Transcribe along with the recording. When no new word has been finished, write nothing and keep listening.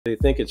They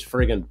think it's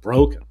friggin'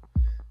 broken,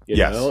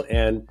 Yes. know,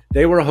 and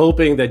they were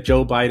hoping that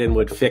Joe Biden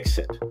would fix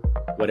it,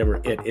 whatever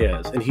it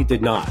is, and he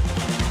did not.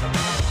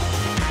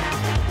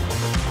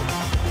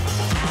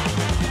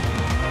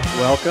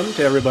 Welcome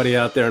to everybody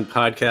out there in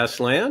podcast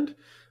land.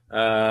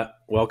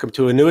 Welcome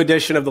to a new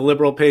edition of the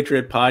Liberal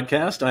Patriot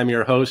podcast. I'm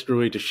your host,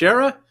 Rui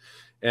Teixeira,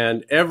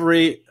 and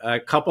every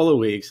couple of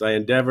weeks I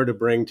endeavor to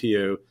bring to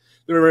you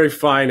the very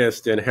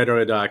finest in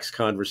heterodox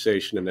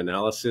conversation and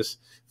analysis,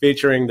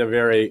 featuring the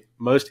very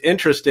most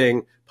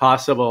interesting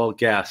possible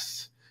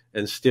guests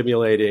and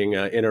stimulating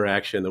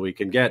interaction that we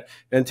can get.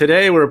 And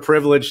today we're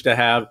privileged to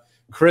have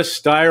Chris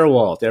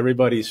Stirewalt,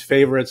 everybody's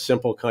favorite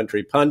simple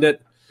country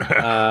pundit.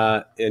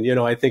 And, you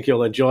know, I think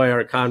you'll enjoy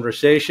our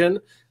conversation.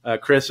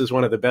 Chris is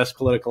one of the best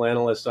political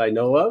analysts I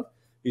know of.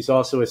 He's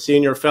also a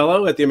senior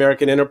fellow at the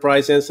American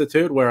Enterprise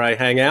Institute, where I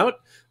hang out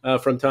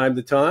from time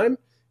to time.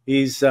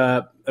 He's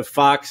a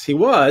Fox. He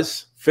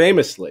was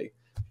famously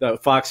the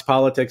Fox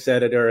politics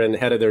editor and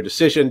head of their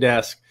decision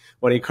desk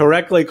when he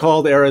correctly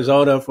called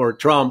Arizona for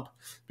Trump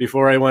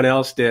before anyone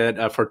else did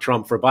for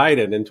Trump for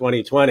Biden in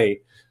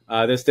 2020.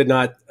 This did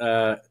not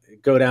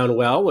go down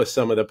well with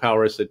some of the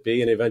powers that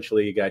be, and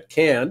eventually he got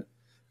canned.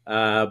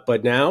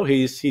 But now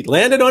he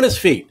landed on his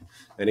feet,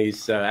 and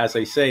he's, as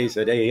I say, he's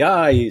at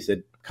AEI. He's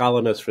a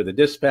columnist for the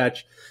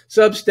Dispatch,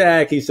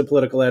 Substack. He's the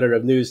political editor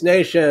of News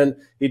Nation.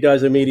 He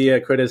does a media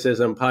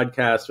criticism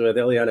podcast with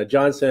Ileana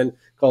Johnson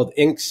called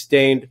Ink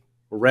Stained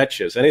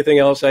Wretches. Anything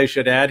else I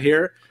should add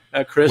here,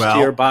 Chris, to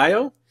your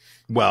bio?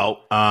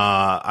 Well,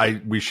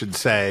 we should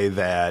say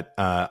that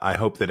I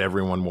hope that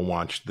everyone will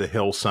watch The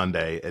Hill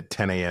Sunday at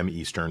 10 a.m.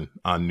 Eastern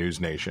on News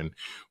Nation,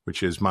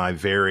 which is my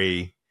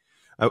very.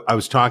 I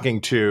was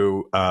talking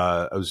to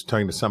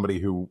somebody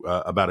who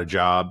about a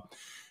job,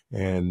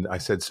 and I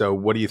said, "So,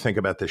 what do you think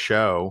about the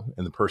show?"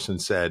 And the person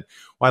said,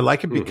 "Well, I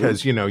like it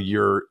because you know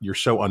you're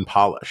so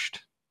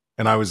unpolished."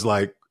 And I was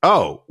like,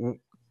 "Oh,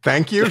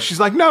 thank you." She's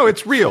like, "No,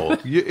 it's real.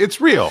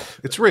 It's real.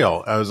 It's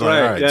real." I was like,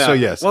 right, "All right, yeah. so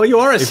yes." Well, you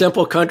are a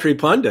simple country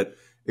pundit.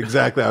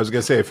 Exactly. I was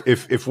going to say,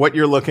 if what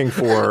you're looking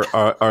for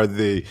are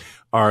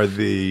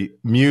the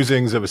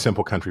musings of a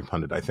simple country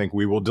pundit, I think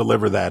we will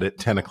deliver that at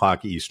 10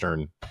 o'clock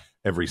Eastern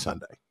every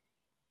Sunday.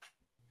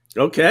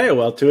 Okay,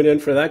 well, tune in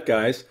for that,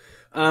 guys.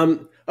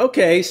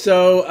 Okay,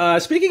 so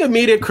speaking of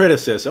media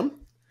criticism,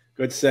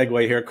 good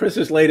segue here.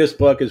 Chris's latest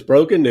book is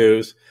Broken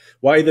News: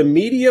 Why the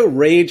Media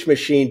Rage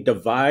Machine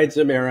Divides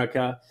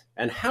America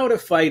and How to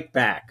Fight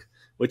Back,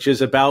 which is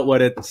about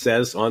what it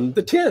says on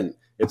the tin.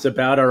 It's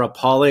about our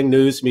appalling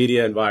news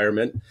media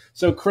environment.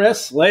 So,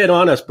 Chris, lay it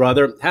on us,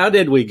 brother. How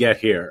did we get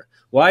here?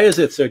 Why is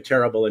it so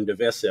terrible and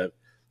divisive?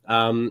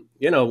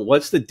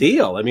 What's the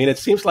deal? I mean, it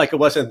seems like it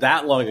wasn't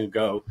that long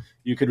ago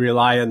you could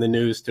rely on the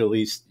news to at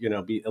least,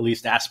 be at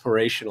least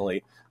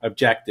aspirationally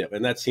objective.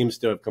 And that seems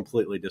to have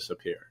completely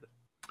disappeared.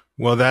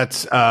 Well,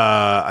 that's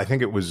I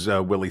think it was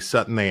Willie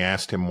Sutton. They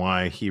asked him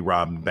why he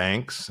robbed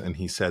banks, and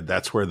he said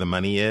that's where the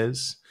money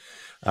is.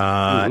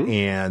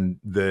 And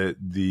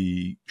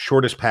the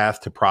shortest path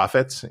to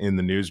profits in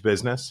the news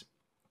business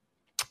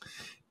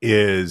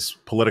is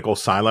political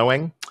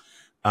siloing,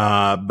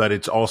 but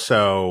it's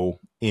also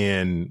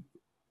in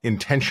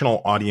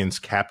intentional audience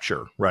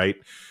capture, right?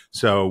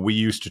 So we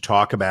used to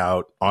talk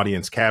about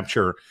audience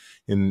capture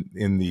in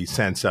the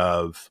sense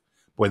of,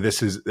 boy,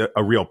 this is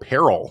a real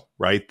peril,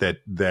 right?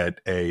 That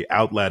a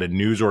outlet, a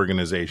news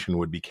organization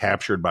would be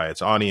captured by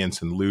its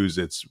audience and lose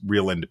its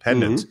real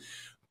independence.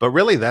 But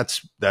really,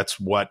 that's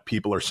what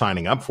people are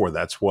signing up for.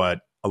 That's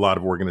what a lot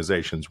of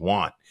organizations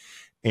want.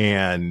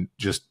 And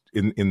just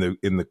in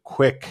the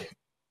quick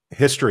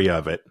history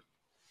of it,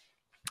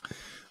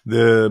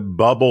 the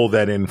bubble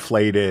that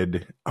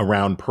inflated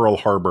around Pearl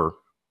Harbor,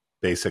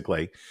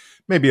 basically,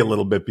 maybe a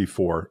little bit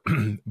before,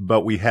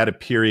 but we had a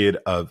period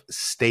of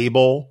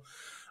stable,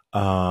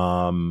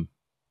 not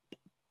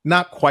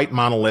quite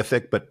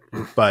monolithic,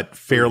 but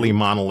fairly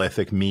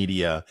monolithic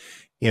media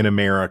in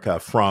America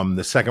from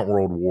the Second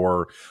World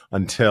War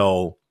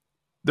until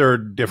there are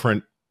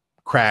different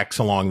cracks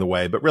along the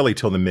way, but really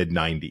till the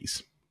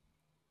mid-90s.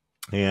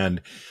 And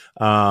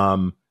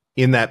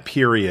in that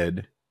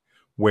period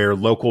where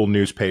local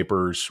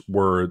newspapers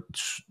were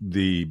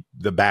the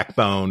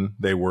backbone,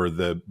 they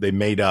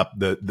made up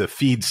the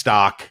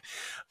feedstock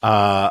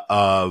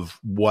of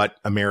what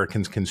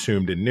Americans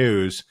consumed in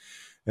news,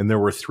 and there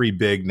were three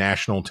big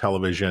national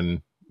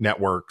television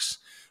networks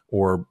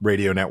or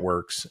radio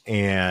networks,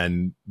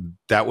 and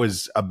that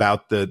was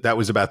about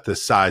the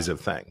size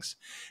of things.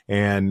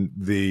 And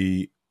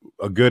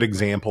a good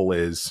example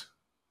is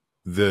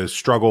the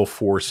struggle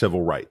for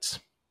civil rights.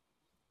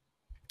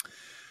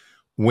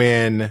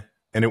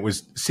 And it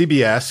was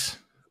CBS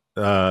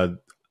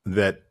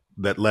that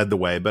led the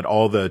way, but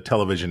all the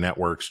television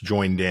networks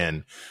joined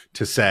in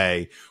to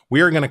say,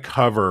 we are going to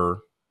cover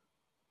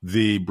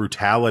the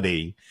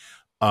brutality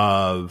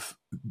of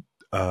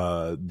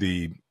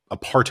the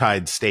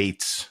apartheid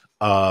states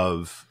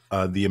of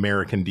the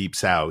American Deep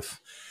South,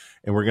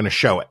 and we're going to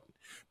show it,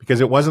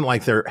 because it wasn't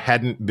like there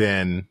hadn't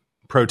been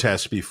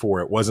protests before.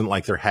 It wasn't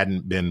like there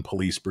hadn't been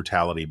police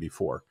brutality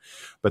before.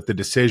 But the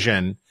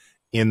decision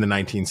in the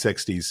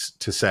 1960s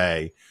to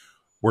say,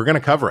 we're going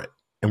to cover it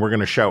and we're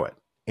going to show it.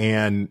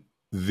 And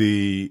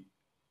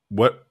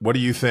what do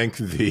you think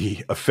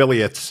the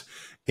affiliates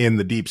in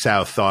the Deep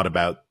South thought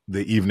about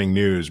the evening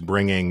news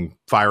bringing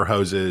fire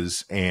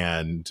hoses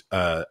and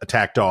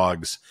attack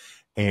dogs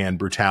and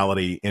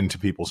brutality into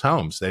people's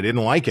homes? They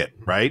didn't like it,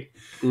 right?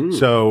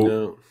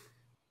 So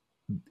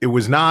it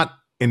was not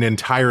an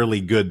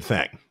entirely good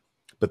thing,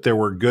 but there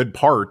were good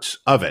parts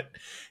of it.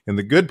 And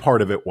the good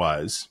part of it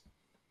was,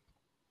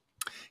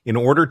 in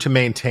order to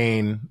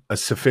maintain a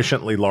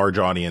sufficiently large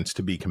audience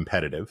to be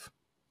competitive,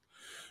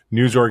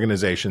 news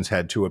organizations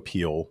had to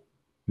appeal,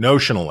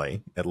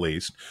 notionally at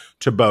least,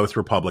 to both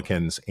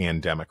Republicans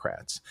and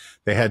Democrats.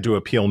 They had to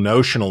appeal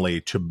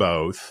notionally to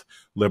both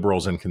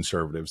liberals and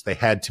conservatives. They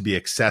had to be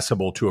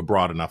accessible to a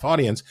broad enough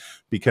audience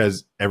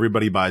because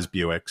everybody buys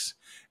Buicks.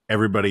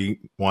 Everybody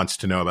wants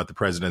to know about the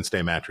President's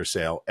Day mattress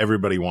sale.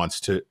 Everybody wants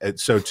to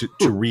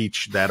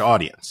reach that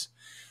audience.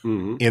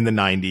 In the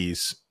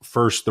 90s,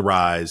 first the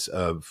rise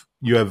of,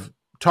 you have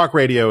talk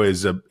radio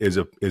is a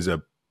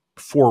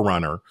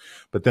forerunner,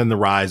 but then the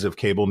rise of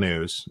cable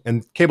news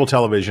and cable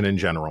television in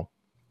general.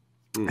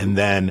 And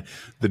then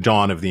the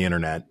dawn of the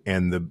internet,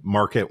 and the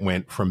market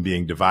went from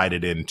being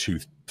divided into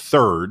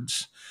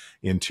thirds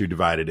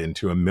divided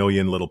into a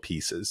million little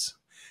pieces.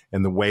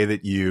 And the way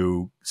that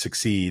you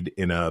succeed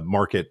in a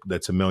market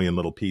that's a million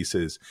little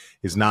pieces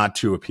is not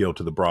to appeal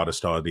to the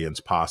broadest audience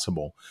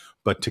possible,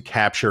 but to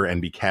capture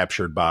and be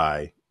captured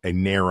by a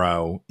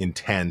narrow,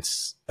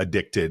 intense,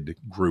 addicted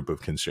group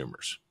of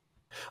consumers.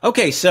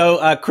 Okay,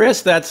 so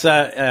Chris, that's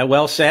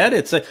well said.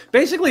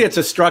 Basically it's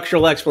a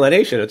structural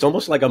explanation. It's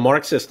almost like a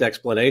Marxist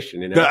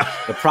explanation. You know,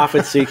 the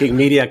profit-seeking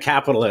media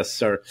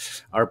capitalists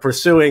are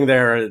pursuing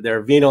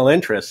their venal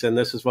interests, and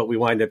this is what we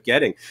wind up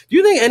getting. Do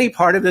you think any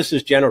part of this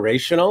is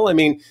generational? I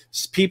mean,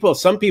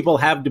 some people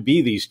have to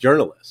be these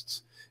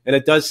journalists, and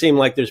it does seem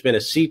like there's been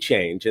a sea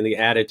change in the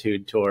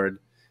attitude toward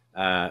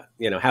how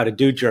to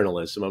do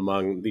journalism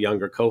among the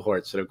younger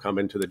cohorts that have come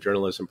into the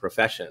journalism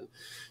profession.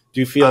 Do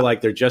you feel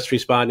like they're just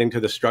responding to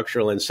the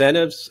structural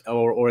incentives,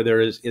 or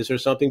is there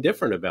something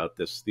different about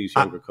these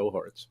younger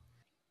cohorts?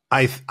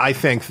 I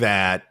think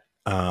that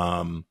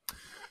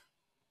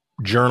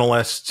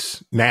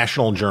journalists,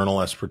 national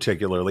journalists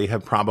particularly,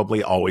 have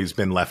probably always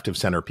been left of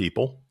center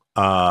people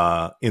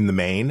in the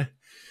main.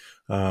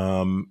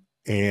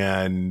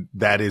 And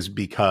that is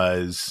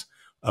because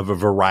of a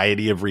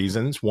variety of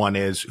reasons. One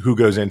is who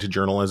goes into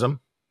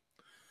journalism.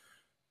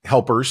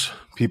 Helpers,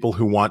 people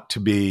who want to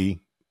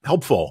be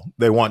helpful.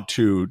 They want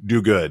to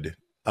do good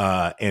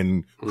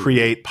and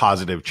create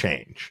positive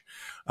change.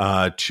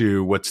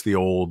 To what's the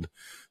old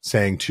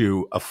saying,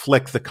 to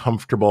afflict the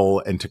comfortable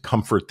and to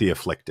comfort the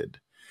afflicted.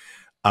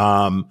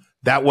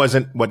 That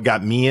wasn't what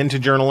got me into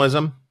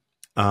journalism.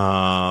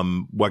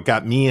 What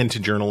got me into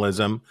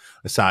journalism,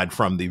 aside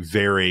from the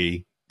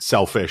very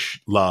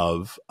selfish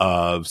love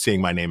of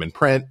seeing my name in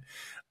print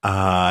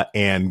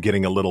and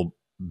getting a little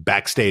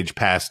backstage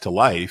pass to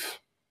life,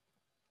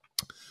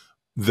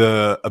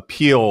 the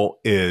appeal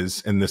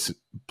is, and this,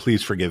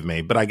 please forgive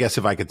me, but I guess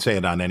if I could say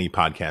it on any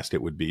podcast,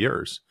 it would be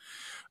yours.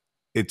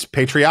 It's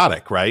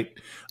patriotic, right?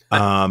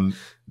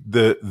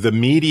 The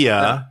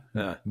media,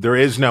 there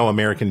is no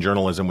American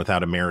journalism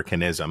without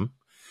Americanism,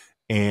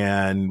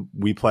 and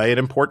we play an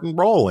important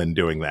role in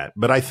doing that.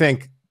 But I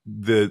think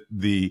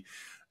the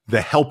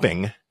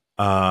helping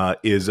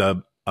is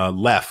a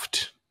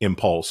left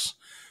impulse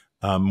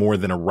more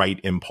than a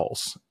right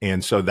impulse,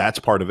 and so that's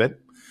part of it.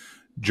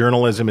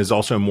 Journalism is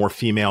also more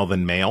female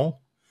than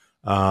male,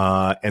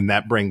 and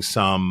that brings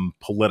some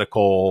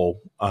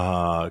political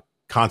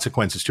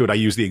consequences to it. I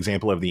use the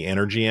example of the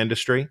energy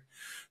industry.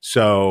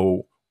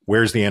 So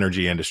where's the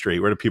energy industry?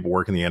 Where do people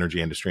work in the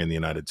energy industry in the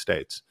United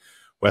States?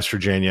 West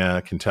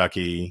Virginia,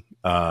 Kentucky,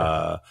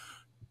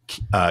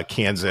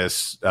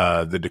 Kansas,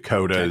 the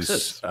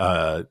Dakotas,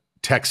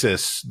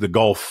 Texas, the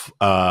Gulf,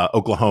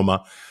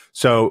 Oklahoma.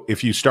 So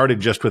if you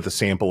started just with a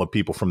sample of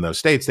people from those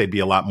states, they'd be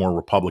a lot more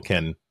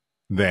Republican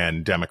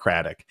than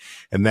Democratic.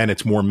 And then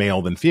it's more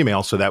male than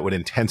female. So that would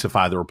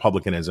intensify the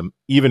Republicanism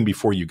even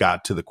before you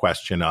got to the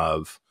question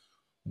of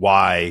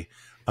why,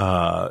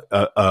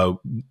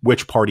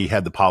 which party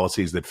had the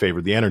policies that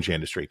favored the energy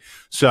industry.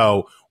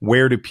 So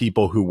where do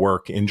people who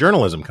work in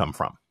journalism come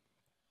from?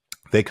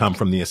 They come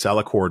from the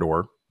Acela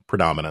corridor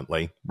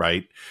predominantly,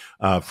 right?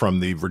 From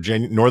the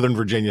Northern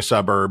Virginia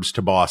suburbs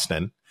to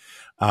Boston,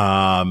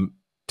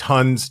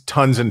 tons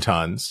and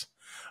tons.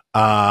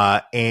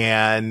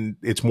 And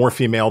it's more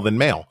female than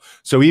male.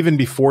 So even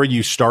before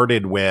you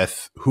started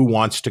with who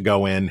wants to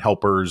go in,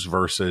 helpers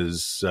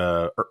versus,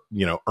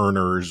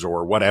 earners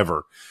or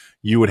whatever,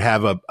 you would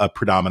have a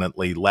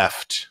predominantly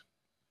left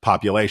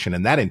population.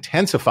 And that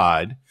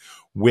intensified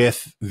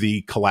with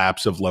the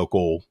collapse of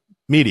local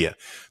media.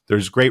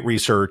 There's great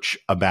research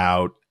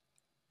about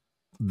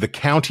the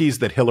counties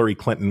that Hillary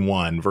Clinton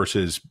won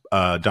versus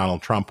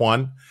Donald Trump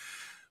won.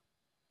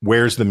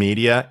 where's the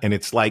media? And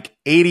it's like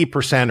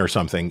 80% or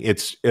something.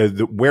 It's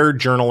where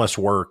journalists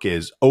work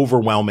is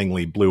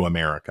overwhelmingly blue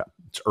America.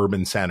 It's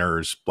urban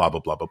centers, blah,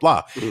 blah, blah, blah,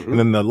 blah. And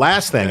then the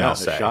last thing I'll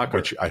say,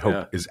 which I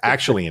hope is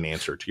actually an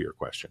answer to your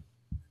question.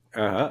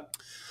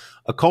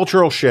 A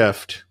cultural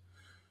shift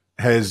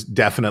has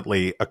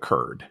definitely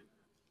occurred.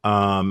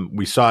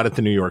 We saw it at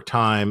the New York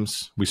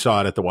Times. We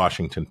saw it at the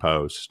Washington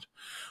Post.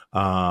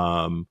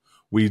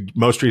 We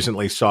most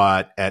recently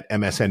saw it at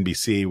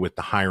MSNBC with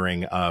the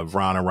hiring of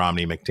Ronna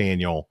Romney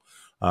McDaniel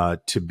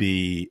to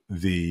be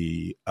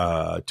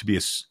a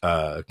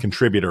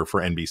contributor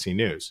for NBC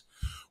News,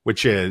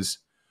 which is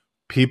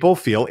people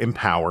feel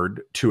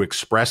empowered to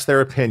express their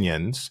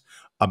opinions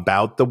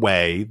about the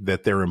way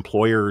that their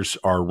employers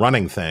are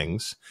running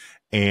things,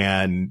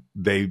 and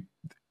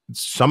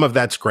some of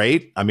that's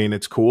great. I mean,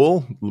 it's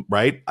cool,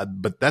 right?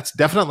 But that's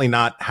definitely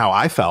not how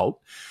I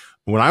felt.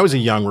 When I was a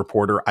young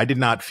reporter, I did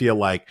not feel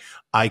like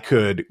I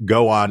could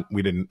go on.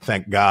 We didn't,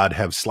 thank God,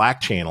 have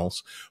Slack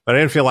channels, but I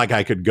didn't feel like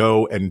I could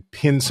go and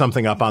pin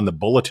something up on the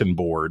bulletin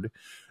board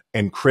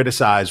and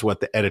criticize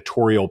what the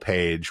editorial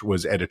page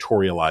was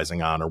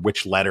editorializing on, or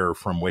which letter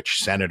from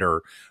which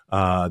senator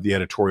the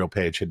editorial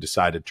page had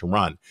decided to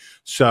run.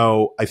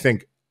 So I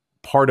think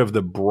part of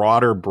the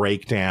broader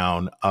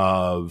breakdown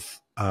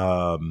of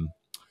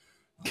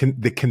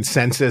the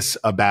consensus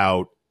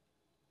about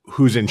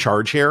who's in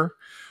charge here,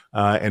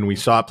 and we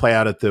saw it play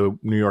out at the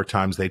New York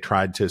Times. They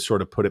tried to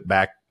sort of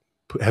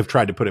have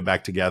tried to put it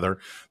back together.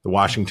 The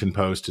Washington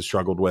Post has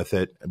struggled with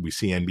it. We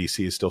see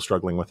NBC is still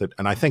struggling with it.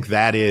 And I think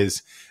that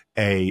is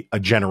a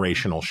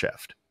generational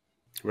shift.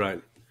 Right.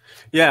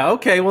 Yeah.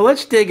 Okay. Well,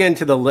 let's dig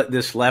into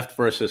this left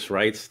versus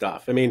right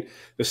stuff. I mean,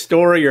 the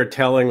story you're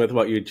telling with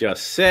what you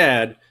just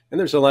said, and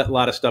there's a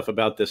lot of stuff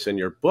about this in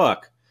your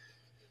book.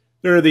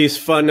 There are these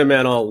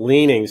fundamental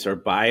leanings or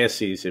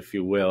biases, if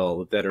you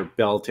will, that are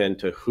built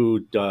into who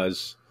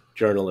does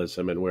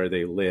journalism and where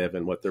they live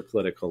and what their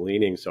political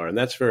leanings are. And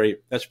that's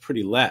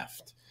pretty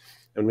left.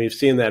 And we've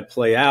seen that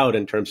play out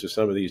in terms of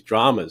some of these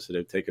dramas that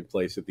have taken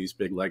place at these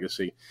big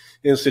legacy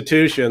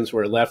institutions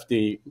where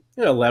left-leaning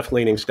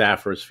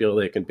staffers feel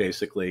they can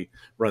basically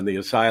run the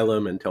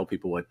asylum and tell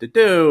people what to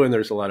do. And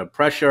there's a lot of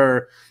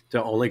pressure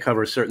to only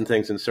cover certain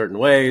things in certain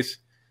ways.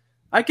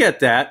 I get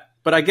that.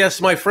 But I guess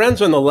my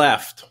friends on the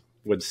left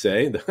would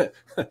say, to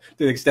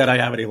the extent I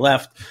have any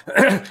left,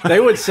 they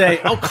would say,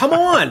 oh, come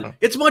on,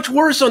 it's much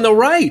worse on the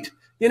right.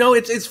 You know,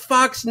 it's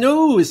Fox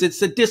News.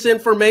 It's a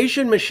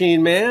disinformation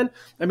machine, man.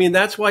 I mean,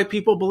 that's why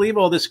people believe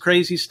all this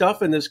crazy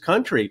stuff in this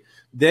country.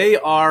 They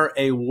are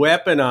a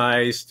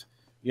weaponized,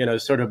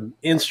 sort of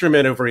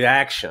instrument of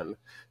reaction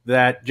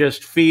that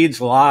just feeds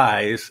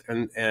lies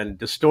and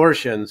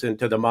distortions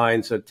into the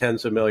minds of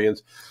tens of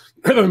millions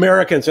of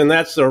Americans. And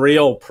that's the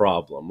real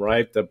problem,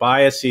 right? The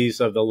biases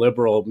of the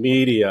liberal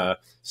media,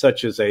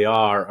 such as they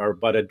are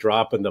but a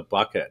drop in the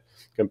bucket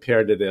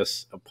compared to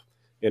this,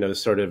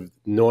 sort of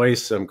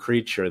noisome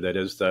creature that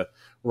is the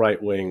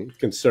right-wing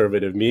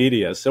conservative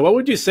media. So what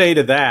would you say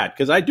to that?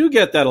 Because I do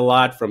get that a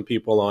lot from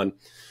people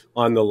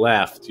on the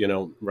left,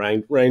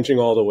 ranging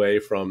all the way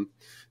from,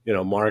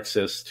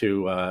 Marxists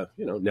to,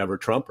 never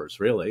Trumpers,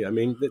 really. I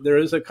mean, there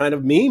is a kind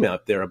of meme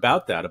out there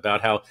about that,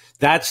 about how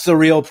that's the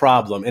real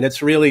problem. And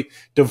it's really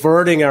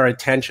diverting our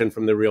attention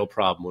from the real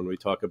problem when we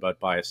talk about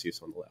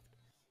biases on the left.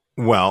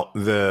 Well,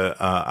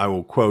 I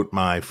will quote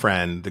my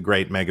friend, the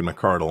great Megan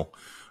McArdle,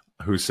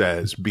 who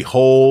says,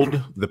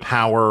 "Behold the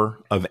power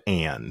of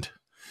and."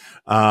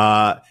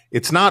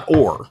 It's not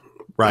or,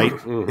 right?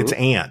 Mm-hmm. It's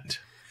and.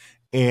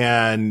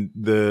 And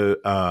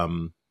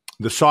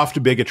the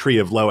soft bigotry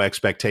of low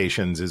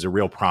expectations is a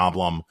real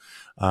problem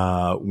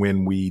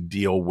when we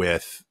deal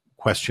with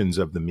questions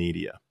of the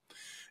media.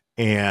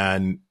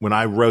 And when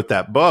I wrote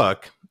that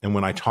book, and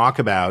when I talk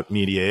about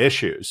media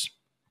issues,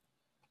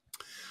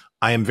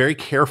 I am very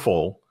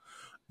careful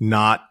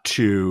not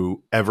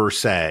to ever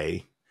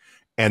say,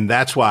 and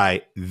that's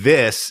why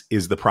this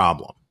is the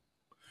problem.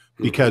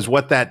 Because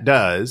what that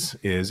does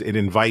is it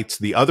invites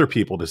the other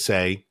people to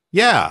say,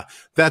 yeah,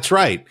 that's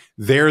right.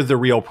 They're the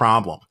real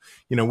problem.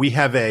 We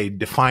have a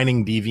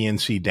defining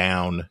deviancy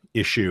down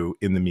issue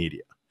in the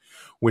media,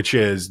 which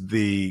is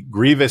the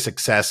grievous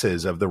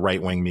excesses of the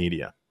right-wing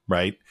media,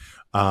 right?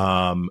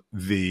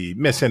 The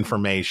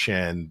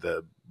misinformation,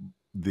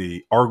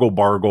 the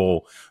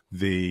argle-bargle,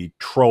 the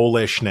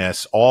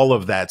trollishness, all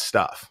of that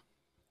stuff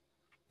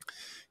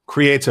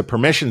creates a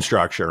permission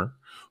structure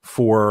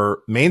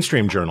for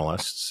mainstream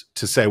journalists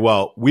to say,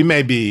 well, we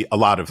may be a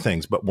lot of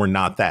things, but we're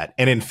not that.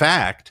 And in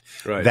fact,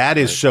 that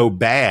is so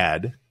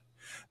bad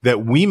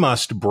that we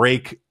must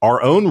break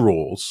our own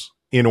rules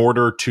in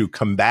order to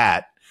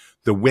combat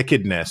the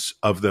wickedness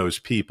of those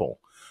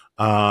people.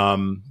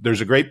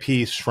 There's a great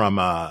piece from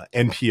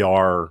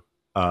NPR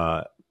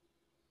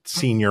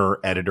senior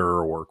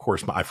editor, or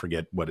correspondent, I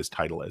forget what his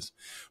title is,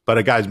 but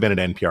a guy's been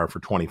at NPR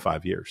for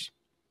 25 years.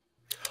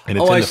 And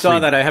I saw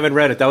that. I haven't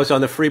read it. That was on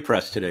the Free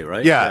Press today,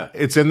 right? Yeah.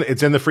 It's in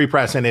the Free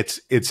Press, and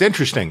it's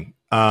interesting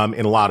in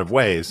a lot of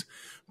ways.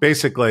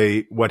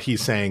 Basically, what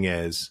he's saying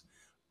is,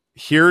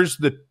 here's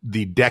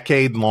the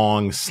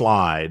decade-long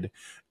slide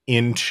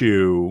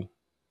into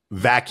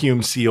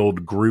vacuum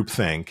sealed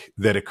groupthink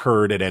that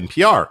occurred at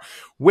NPR,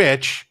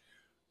 which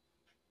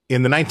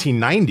in the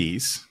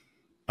 1990s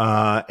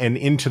and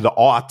into the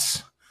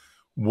aughts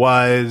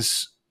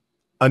was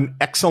an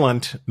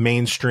excellent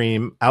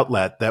mainstream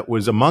outlet that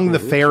was among the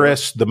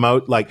fairest, the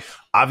most, like,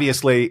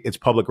 obviously it's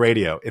public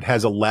radio. It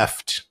has a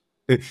left,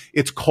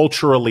 it's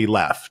culturally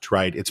left,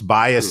 right? Its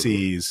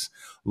biases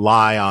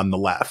lie on the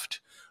left.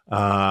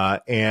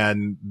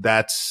 And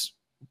that's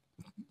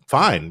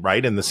fine,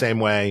 right? In the same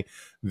way,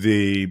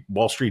 the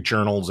Wall Street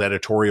Journal's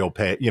editorial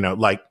page,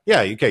 like, yeah,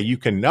 okay, you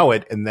can know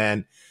it. And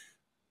then,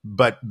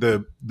 but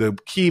the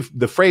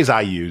phrase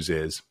I use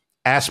is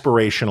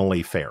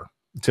aspirationally fair.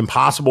 It's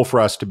impossible for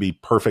us to be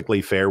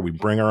perfectly fair. We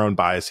bring our own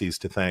biases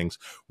to things.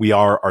 We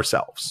are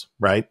ourselves,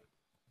 right?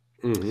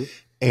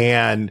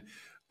 And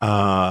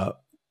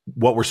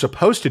what we're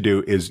supposed to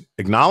do is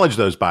acknowledge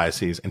those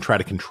biases and try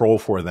to control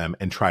for them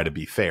and try to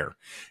be fair.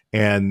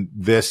 And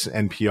this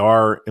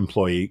NPR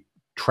employee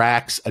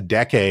tracks a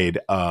decade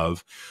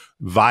of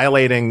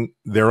violating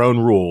their own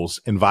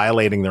rules and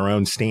violating their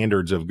own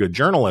standards of good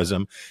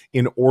journalism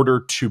in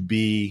order to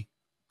be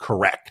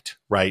correct,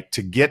 right?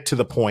 To get to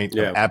the point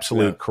of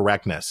absolute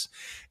correctness.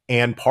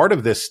 And part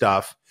of this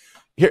stuff,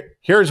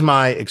 here's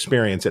my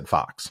experience at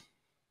Fox.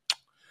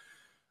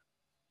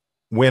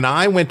 When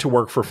I went to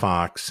work for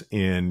Fox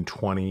in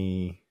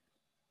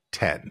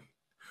 2010,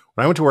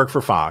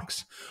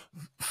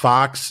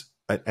 Fox,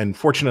 and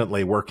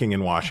fortunately working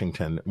in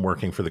Washington,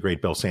 working for the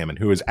great Bill Salmon,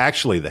 who is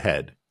actually the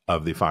head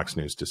of the Fox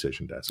News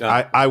decision desk.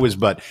 I was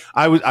but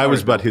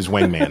his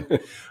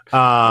wingman.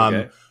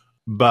 Okay.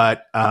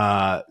 But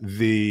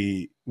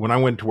when I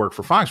went to work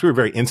for Fox, we were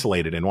very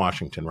insulated in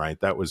Washington, right?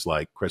 That was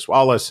like Chris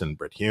Wallace and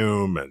Brit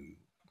Hume and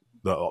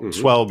the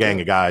swell gang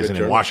of guys, and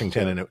in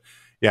Washington, and it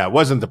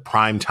wasn't the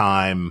prime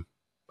time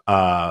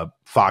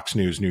Fox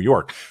News New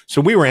York.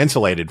 So we were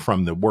insulated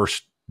from the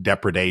worst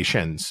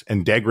depredations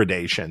and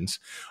degradations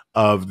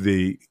of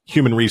the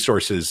human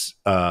resources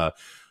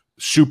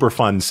super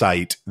fun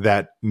site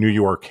that New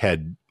York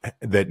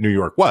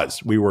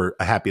was. We were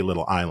a happy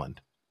little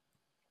island.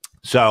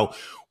 So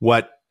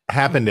what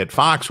happened at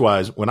Fox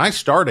was, when I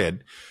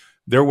started,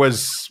 it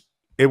was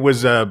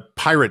a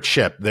pirate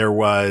ship. There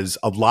was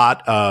a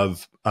lot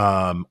of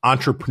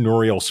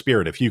entrepreneurial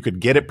spirit. If you could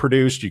get it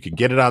produced, you could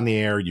get it on the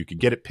air, you could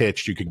get it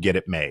pitched, you could get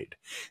it made.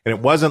 And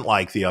it wasn't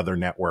like the other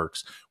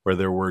networks where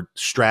there were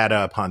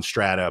strata upon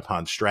strata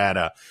upon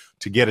strata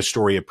to get a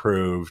story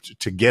approved,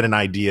 to get an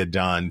idea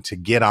done, to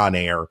get on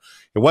air.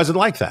 It wasn't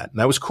like that. And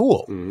that was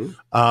cool. And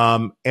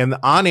the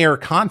on-air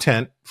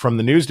content from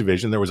the news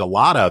division, there was a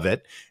lot of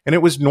it, and it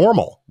was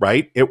normal,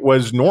 right? It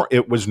was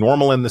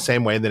normal in the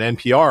same way that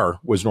NPR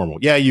was normal.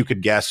 Yeah, you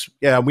could guess.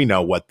 Yeah, we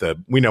know what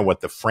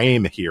the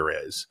frame here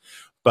is,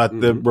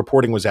 but the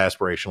reporting was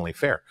aspirationally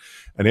fair.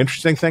 An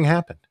interesting thing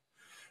happened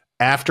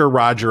after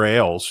Roger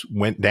Ailes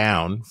went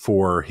down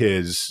for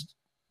his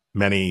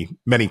many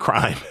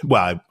crime.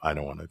 Well, I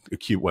don't want to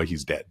accuse, well,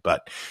 he's dead,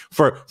 but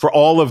for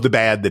all of the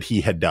bad that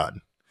he had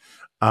done.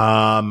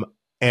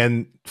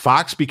 And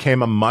Fox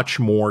became a much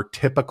more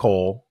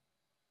typical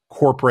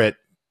corporate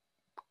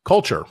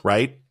culture,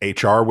 right?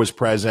 HR was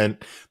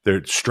present.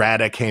 The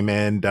strata came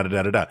in,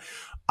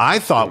 I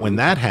thought when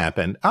that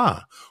happened,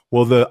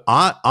 well, the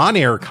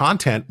on-air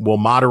content will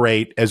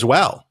moderate as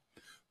well.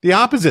 The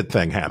opposite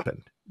thing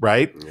happened,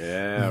 right?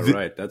 Yeah,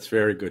 right. That's a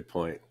very good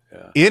point.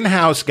 Yeah.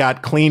 In-house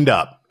got cleaned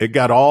up. It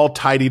got all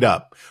tidied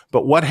up.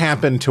 But what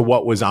happened to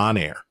what was on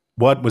air?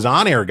 What was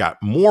on air got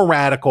more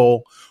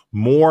radical,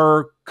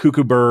 more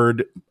cuckoo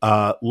bird,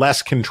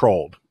 less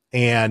controlled.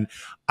 And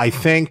I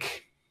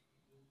think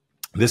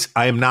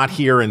I am not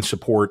here in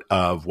support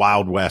of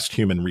Wild West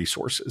human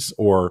resources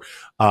or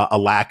a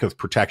lack of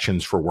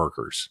protections for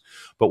workers.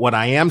 But what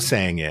I am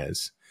saying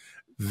is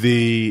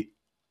the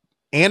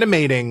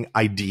animating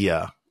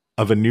idea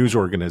of a news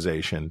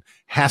organization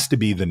has to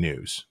be the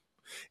news.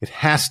 It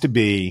has to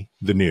be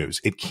the news.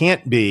 It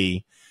can't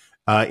be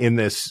in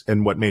this.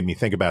 And what made me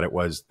think about it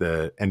was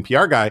the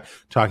NPR guy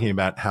talking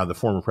about how the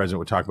former president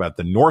would talk about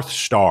the North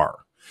Star,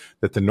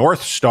 that the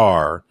North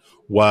Star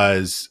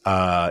was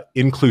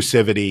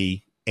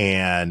inclusivity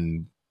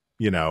and,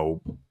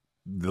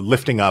 the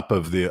lifting up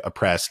of the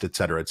oppressed, et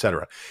cetera, et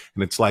cetera.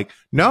 And it's like,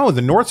 no,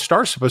 the North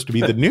Star is supposed to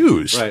be the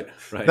news. Right.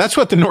 That's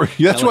what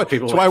that's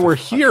why we're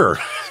here.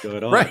 What's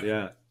going on? Right.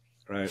 Yeah.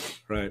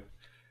 Right.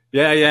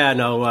 Yeah.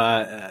 No,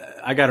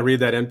 I got to read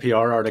that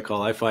NPR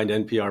article. I find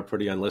NPR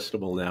pretty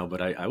unlistenable now,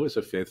 but I was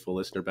a faithful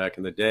listener back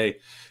in the day.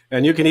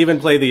 And you can even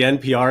play the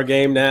NPR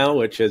game now,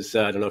 which is,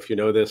 I don't know if you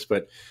know this,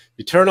 but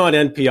you turn on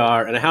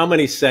NPR and how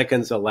many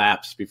seconds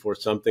elapse before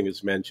something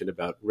is mentioned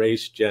about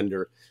race,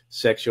 gender,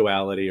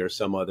 sexuality, or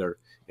some other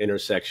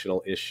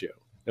intersectional issue,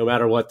 no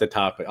matter what the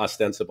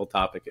ostensible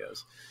topic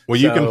is. Well,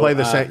 you can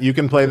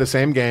play the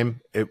same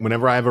game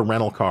whenever I have a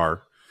rental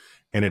car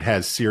and it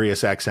has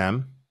Sirius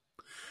XM.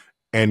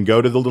 And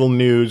go to the little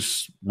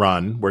news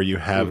run where you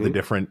have the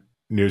different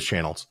news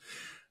channels.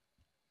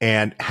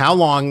 And how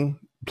long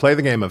play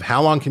the game of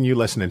how long can you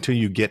listen until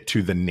you get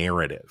to the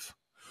narrative?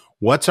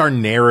 What's our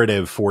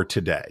narrative for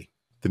today?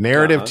 The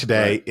narrative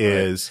today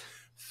is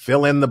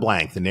fill in the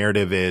blank. The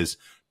narrative is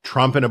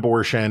Trump and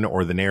abortion,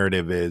 or the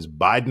narrative is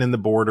Biden and the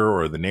border,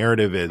 or the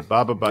narrative is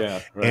blah, blah, blah.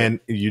 Yeah, right. And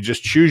you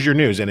just choose your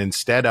news. And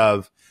instead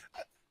of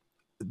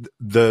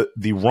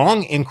the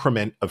wrong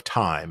increment of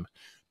time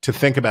to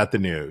think about the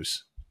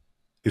news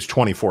is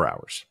 24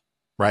 hours,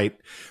 right?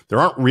 There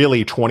aren't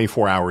really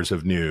 24 hours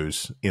of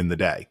news in the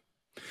day.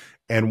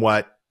 And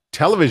what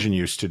television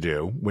used to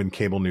do when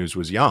cable news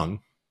was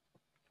young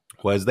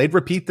was they'd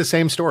repeat the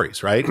same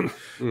stories, right?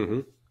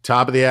 Mm-hmm.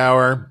 Top of the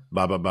hour,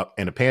 blah, blah, blah,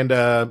 and a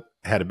panda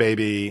had a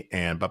baby,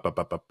 and blah, blah,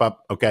 blah, blah, blah.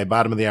 Okay,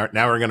 bottom of the hour.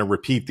 Now we're going to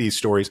repeat these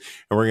stories,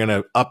 and we're going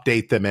to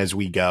update them as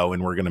we go,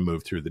 and we're going to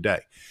move through the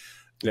day.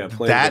 Yeah,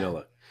 plain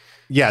vanilla.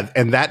 Yeah,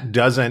 and that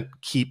doesn't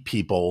keep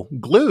people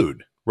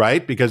glued,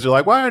 right? Because they're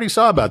like, well, I already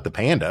saw about the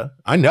panda.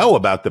 I know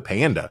about the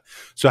panda.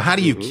 So how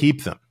do you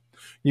keep them?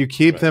 You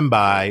keep them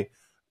by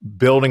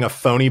building a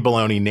phony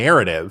baloney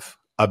narrative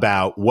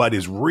about what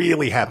is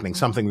really happening,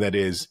 something that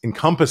is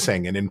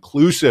encompassing and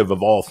inclusive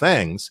of all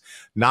things,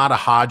 not a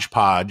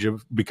hodgepodge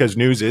of, because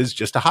news is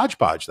just a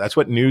hodgepodge. That's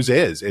what news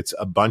is. It's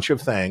a bunch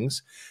of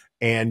things,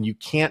 and you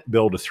can't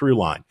build a through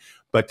line.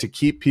 But to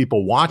keep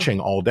people watching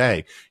all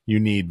day, you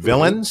need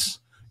villains,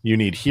 you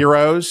need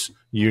heroes,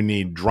 you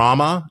need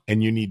drama,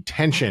 and you need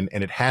tension,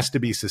 and it has to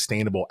be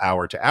sustainable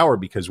hour to hour,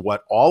 because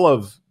what all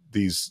of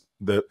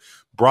the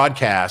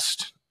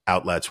broadcast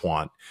outlets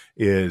want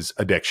is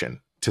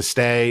addiction. To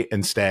stay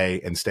and stay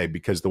and stay,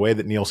 because the way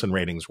that Nielsen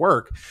ratings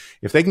work,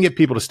 if they can get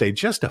people to stay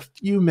just a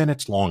few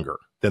minutes longer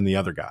than the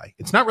other guy,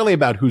 it's not really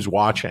about who's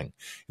watching.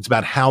 It's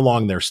about how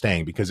long they're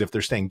staying, because if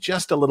they're staying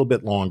just a little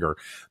bit longer,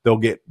 they'll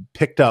get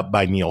picked up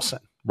by Nielsen,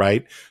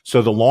 right?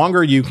 So the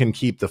longer you can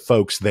keep the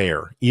folks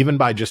there, even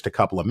by just a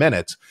couple of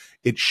minutes,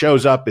 it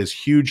shows up as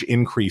huge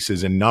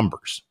increases in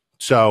numbers.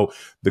 So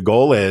the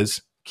goal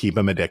is keep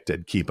them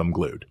addicted, keep them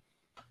glued.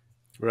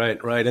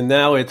 Right, right. And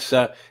now it's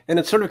sort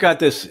of got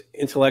this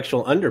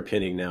intellectual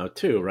underpinning now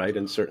too, right?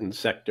 In certain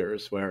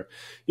sectors where,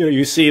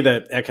 you see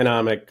the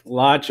economic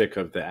logic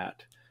of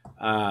that,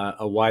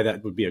 why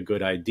that would be a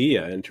good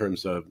idea in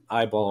terms of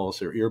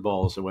eyeballs or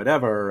earballs or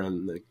whatever,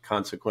 and the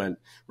consequent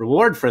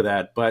reward for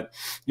that. But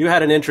you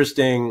had an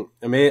interesting,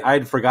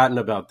 I'd forgotten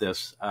about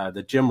this,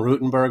 that Jim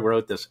Rutenberg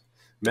wrote this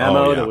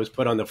memo that was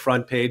put on the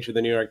front page of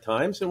the New York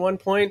Times at one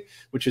point,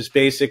 which is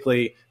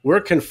basically,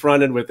 we're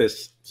confronted with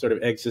this sort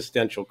of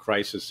existential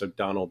crisis of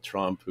Donald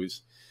Trump,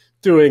 who's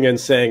doing and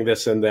saying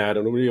this and that,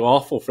 and it would be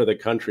awful for the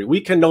country.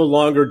 We can no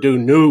longer do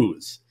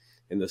news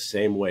in the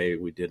same way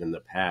we did in the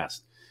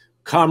past.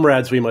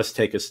 Comrades, we must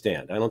take a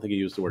stand. I don't think he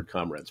used the word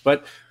comrades,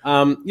 but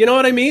you know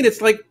what I mean?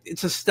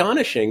 It's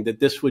astonishing that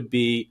this would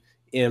be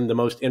in the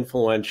most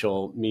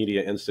influential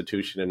media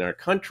institution in our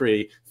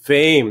country,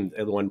 famed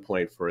at one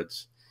point for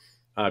its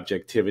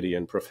objectivity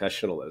and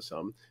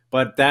professionalism,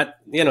 but that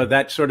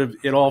sort of,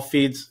 it all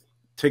feeds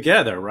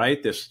together,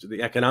 right? The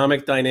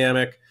economic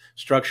dynamic,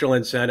 structural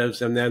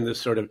incentives, and then this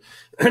sort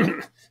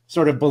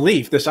of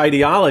belief, this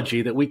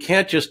ideology that we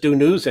can't just do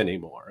news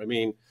anymore. I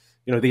mean,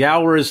 the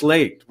hour is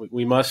late.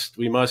 We must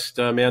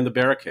man the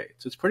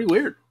barricades. It's pretty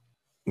weird.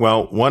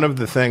 Well, one of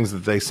the things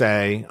that they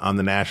say on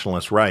the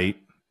nationalist right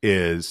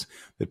is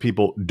that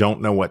people don't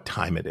know what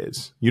time it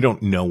is. You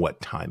don't know what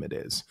time it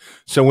is.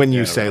 So when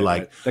you say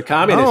right. The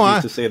communists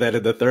used to say that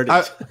in the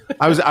 30s.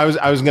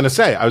 I was going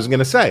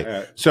to say.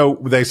 Right.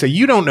 So they say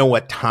you don't know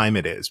what time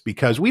it is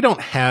because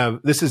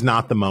this is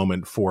not the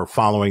moment for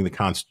following the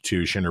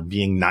Constitution or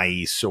being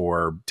nice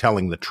or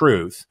telling the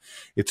truth.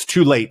 It's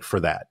too late for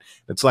that.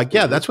 It's like,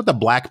 yeah, that's what the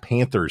Black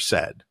Panthers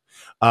said.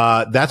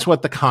 That's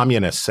what the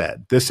communists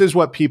said. This is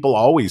what people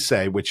always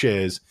say, which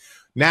is,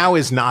 now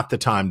is not the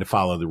time to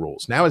follow the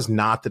rules. Now is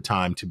not the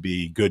time to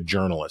be good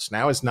journalists.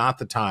 Now is not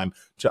the time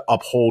to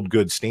uphold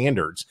good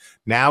standards.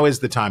 Now is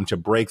the time to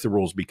break the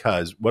rules,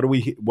 because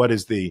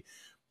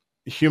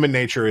human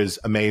nature is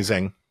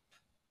amazing.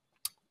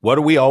 What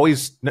do we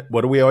always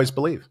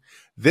believe?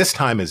 This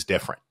time is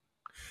different.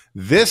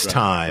 This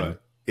time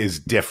is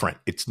different.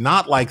 It's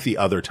not like the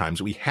other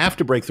times. We have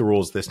to break the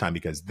rules this time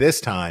because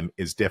this time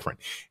is different.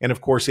 And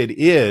of course, it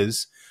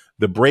is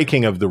the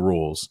breaking of the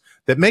rules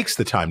that makes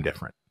the time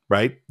different.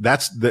 Right.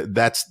 That's the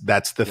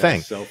thing.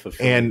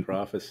 Self-fulfilling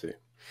prophecy.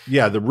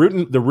 Yeah. The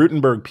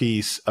Rutenberg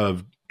piece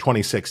of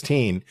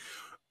 2016,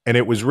 and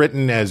it was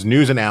written as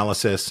news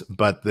analysis,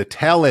 but the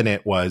tell in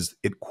it was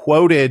it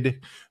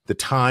quoted the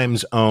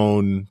Times'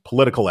 own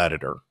political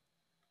editor.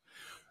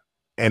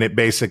 And it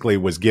basically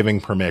was giving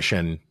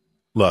permission.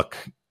 Look,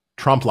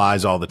 Trump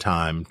lies all the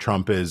time.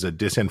 Trump is a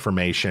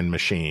disinformation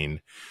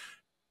machine.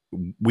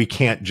 We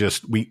can't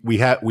just we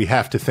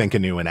have to think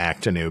anew and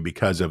act anew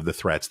because of the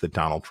threats that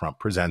Donald Trump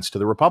presents to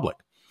the republic.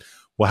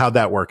 Well, how'd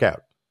that work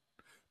out?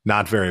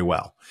 Not very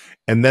well.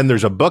 And then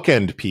there's a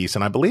bookend piece,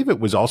 and I believe it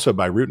was also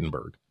by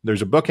Rutenberg.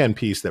 There's a bookend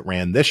piece that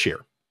ran this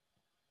year,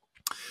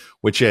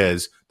 which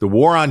is the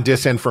war on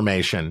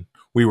disinformation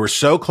We were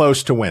so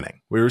close to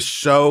winning. We were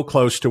so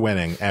close to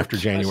winning after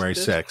January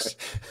 6th.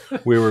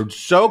 We were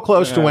so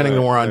close to winning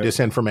the war on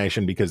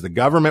disinformation because the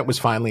government was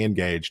finally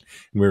engaged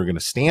and we were going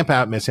to stamp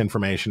out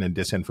misinformation and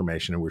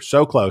disinformation. And we're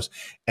so close.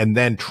 And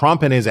then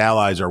Trump and his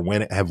allies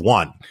have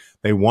won.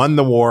 They won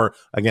the war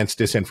against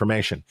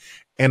disinformation.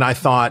 And I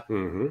thought,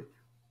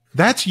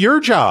 that's your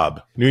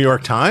job, New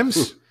York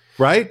Times,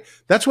 right?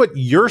 That's what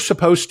you're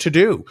supposed to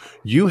do.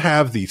 You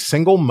have the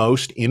single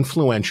most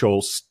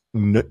influential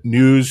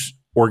news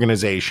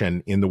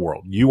organization in the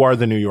world. You are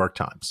the New York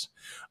Times.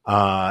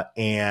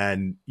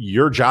 And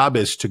your job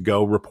is to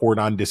go report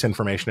on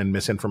disinformation and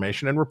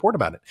misinformation and report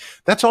about it.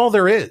 That's all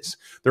there is.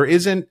 There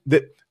isn't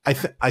that. I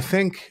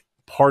think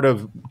part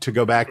of, to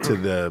go back to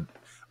the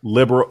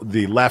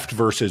left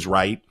versus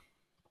right,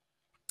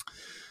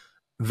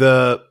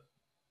 the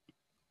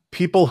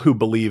people who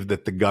believe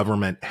that the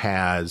government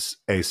has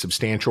a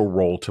substantial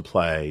role to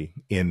play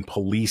in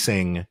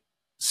policing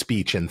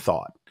speech and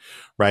thought,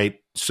 right?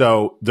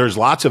 So there's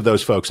lots of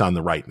those folks on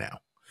the right now.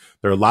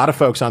 There are a lot of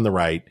folks on the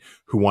right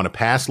who want to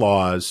pass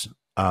laws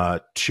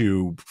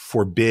to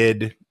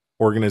forbid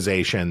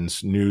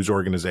organizations, news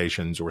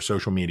organizations, or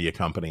social media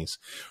companies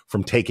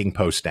from taking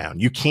posts down.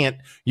 You can't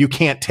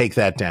take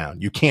that down.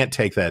 You can't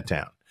take that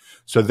down.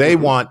 So they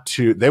want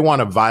to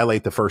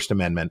violate the First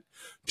Amendment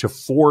to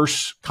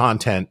force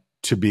content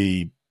to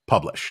be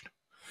published.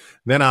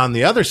 Then on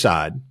the other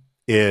side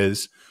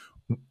is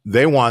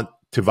they want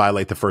to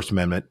violate the First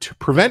Amendment to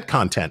prevent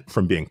content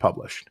from being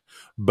published.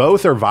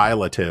 Both are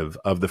violative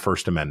of the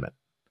First Amendment.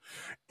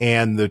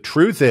 And the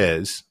truth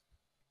is,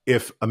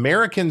 if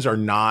Americans are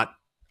not,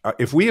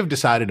 if we have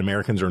decided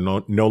Americans are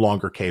no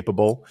longer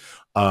capable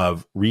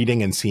of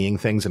reading and seeing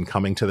things and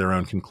coming to their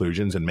own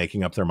conclusions and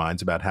making up their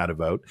minds about how to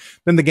vote,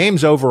 then the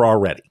game's over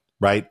already,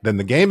 right? Then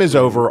the game is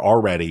over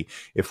already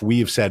if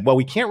we've said, well,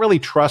 we can't really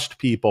trust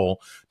people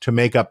to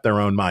make up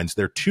their own minds.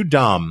 They're too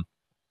dumb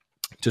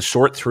to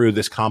sort through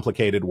this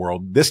complicated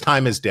world. This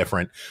time is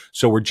different.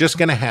 So we're just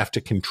going to have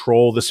to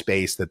control the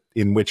space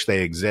in which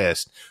they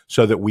exist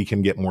so that we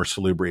can get more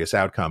salubrious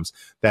outcomes.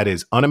 That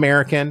is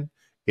un-American.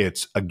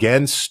 It's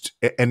against,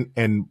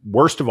 and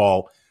worst of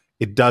all,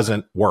 it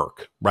doesn't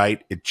work,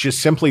 right? It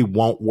just simply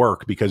won't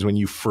work because when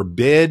you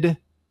forbid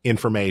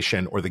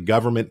information or the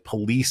government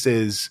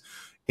polices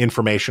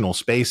informational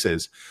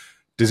spaces,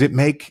 does it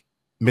make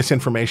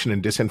misinformation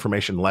and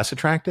disinformation less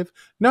attractive?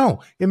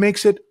 No, it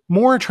makes it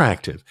more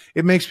attractive.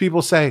 It makes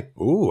people say,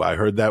 "Ooh, I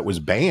heard that was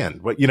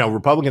banned." What,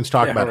 Republicans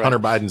talk about Hunter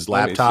Biden's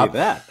laptop.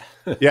 That.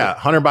 Yeah,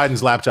 Hunter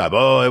Biden's laptop.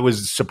 Oh, it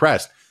was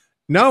suppressed.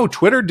 No,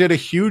 Twitter did a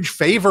huge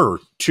favor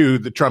to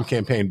the Trump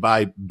campaign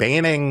by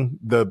banning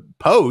the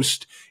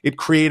post. It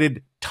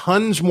created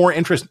tons more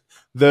interest.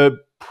 The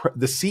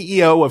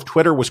CEO of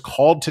Twitter was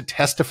called to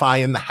testify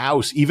in the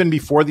House even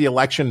before the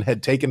election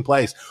had taken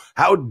place.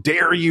 How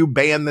dare you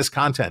ban this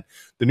content?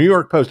 The New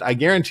York Post, I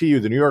guarantee you,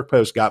 the New York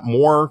Post got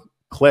more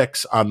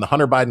clicks on the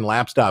Hunter Biden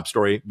laptop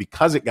story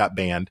because it got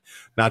banned,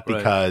 not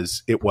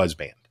because it was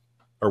banned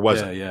or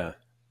wasn't. Yeah.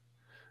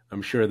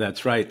 I'm sure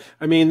that's right.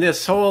 I mean,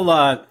 this whole,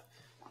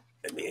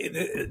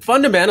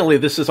 fundamentally,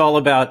 this is all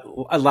about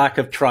a lack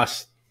of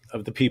trust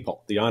of the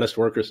people, the honest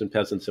workers and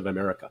peasants of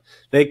America.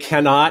 They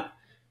cannot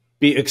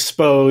be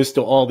exposed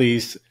to all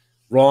these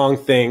wrong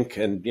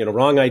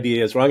wrong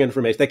ideas, wrong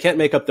information. They can't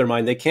make up their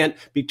mind. They can't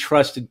be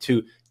trusted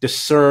to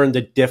discern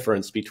the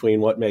difference between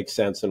what makes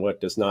sense and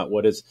what does not,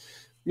 what is,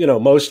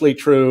 mostly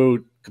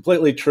true,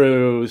 completely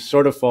true,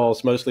 sort of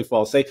false, mostly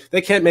false.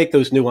 They can't make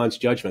those nuanced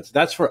judgments.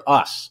 That's for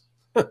us,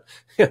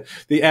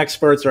 the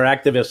experts or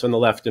activists on the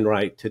left and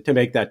right to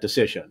make that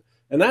decision.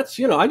 And that's,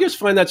 I just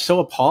find that so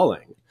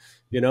appalling.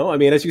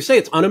 As you say,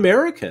 it's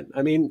un-American.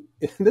 In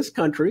this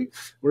country,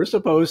 we're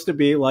supposed to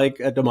be like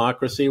a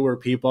democracy where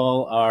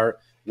people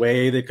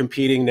weigh the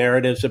competing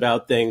narratives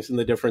about things and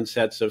the different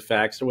sets of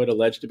facts or what are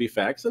alleged to be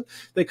facts, and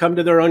they come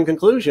to their own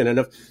conclusion.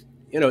 And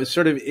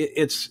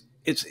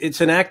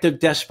it's an act of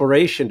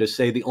desperation to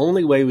say the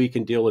only way we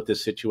can deal with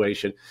this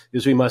situation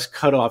is we must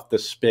cut off the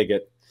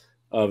spigot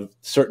of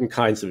certain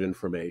kinds of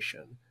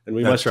information. And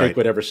we must take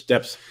whatever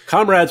steps,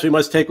 comrades, we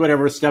must take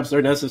whatever steps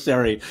are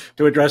necessary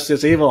to address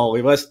this evil.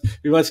 We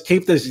must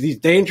keep these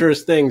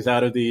dangerous things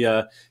out of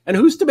the, and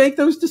who's to make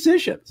those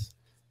decisions?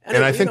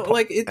 And I think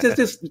it's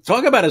just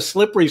talk about a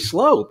slippery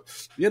slope.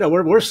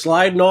 We're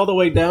sliding all the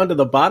way down to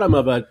the bottom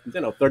of a,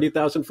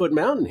 30,000 foot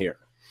mountain here.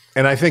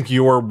 And I think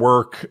your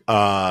work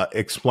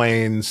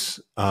explains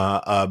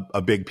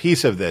a big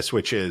piece of this,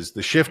 which is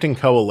the shifting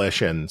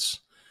coalitions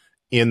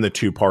in the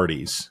two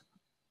parties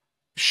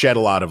shed a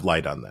lot of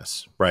light on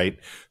this, right?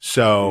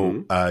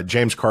 So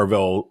James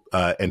Carville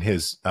and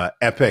his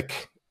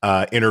epic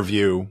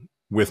interview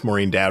with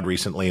Maureen Dowd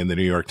recently in the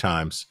New York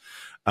Times,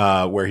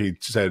 where he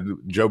said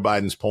Joe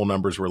Biden's poll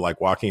numbers were like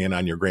walking in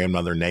on your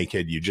grandmother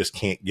naked. You just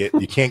can't get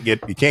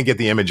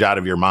the image out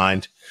of your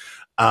mind.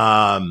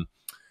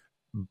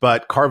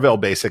 But Carville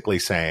basically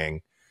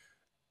saying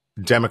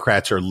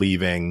Democrats are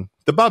leaving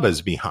the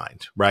Bubbas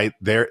behind, right?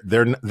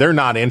 They're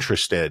not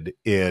interested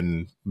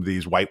in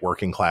these white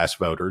working class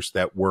voters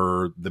that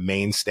were the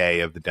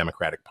mainstay of the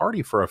Democratic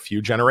Party for a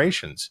few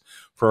generations,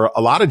 for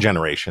a lot of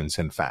generations,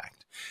 in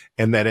fact.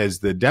 And that as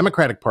the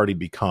Democratic Party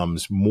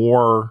becomes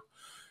more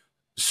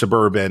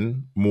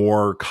suburban,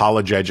 more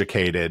college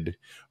educated,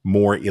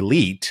 more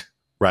elite,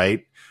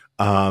 right?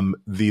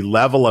 The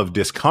level of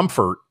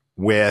discomfort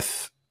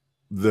with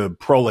the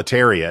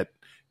proletariat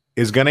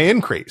is going to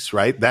increase,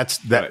 right? That's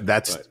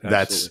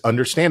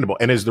understandable.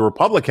 And as the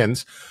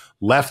Republicans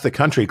left the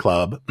country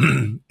club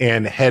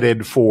and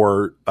headed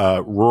for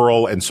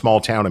rural and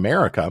small town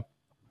America,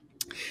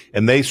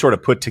 and they sort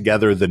of put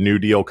together the New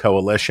Deal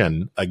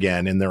coalition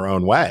again in their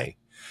own way,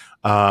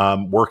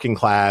 working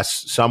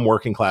class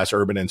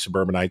urban and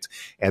suburbanites,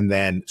 and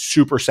then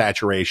super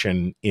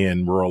saturation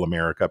in rural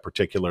America,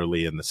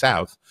 particularly in the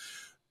South.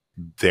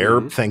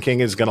 Their thinking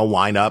is going to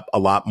line up a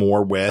lot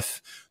more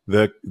with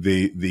what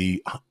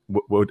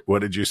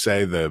did you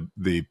say?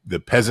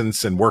 The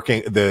peasants and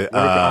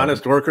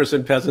honest workers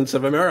and peasants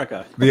of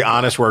America. The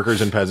honest workers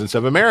and peasants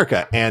of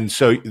America. And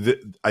so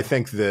I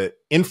think the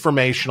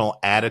informational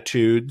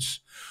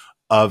attitudes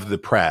of the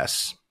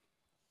press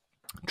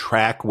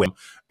track with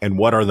and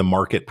what are the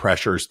market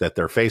pressures that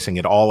they're facing.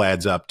 It all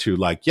adds up to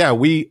like, yeah,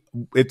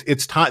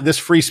 it's time. This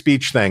free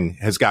speech thing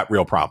has got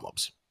real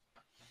problems.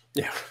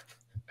 Yeah.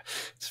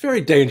 It's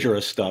very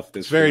dangerous stuff.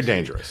 This very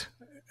dangerous.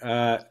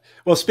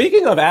 Well,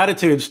 speaking of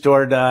attitudes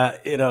toward,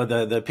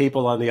 the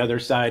people on the other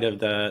side of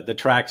the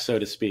tracks, so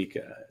to speak,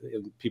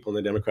 people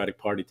in the Democratic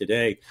Party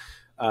today,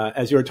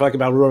 as you were talking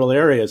about rural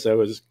areas, it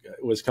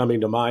was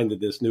coming to mind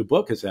that this new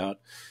book is out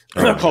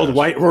called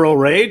White Rural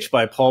Rage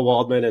by Paul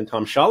Waldman and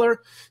Tom Schuller,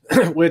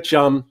 which,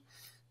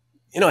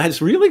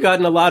 has really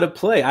gotten a lot of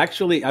play.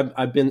 Actually,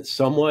 I've been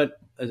somewhat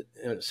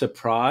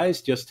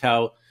surprised just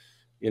how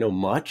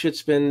much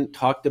it's been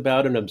talked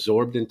about and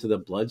absorbed into the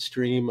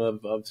bloodstream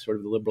of sort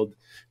of the liberal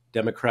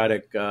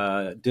democratic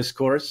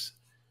discourse.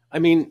 I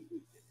mean,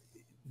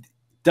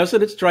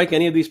 doesn't it strike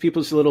any of these people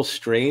as a little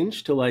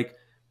strange to like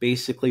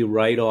basically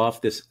write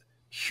off this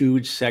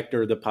huge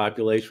sector of the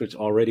population which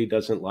already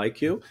doesn't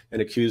like you and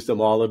accuse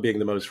them all of being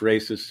the most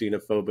racist,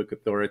 xenophobic,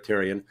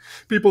 authoritarian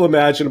people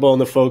imaginable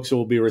and the folks who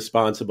will be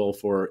responsible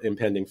for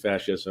impending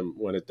fascism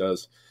when it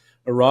does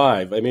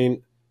arrive? I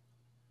mean,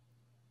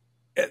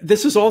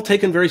 this is all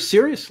taken very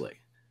seriously.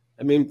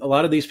 I mean, a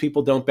lot of these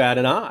people don't bat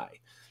an eye,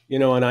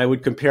 and I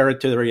would compare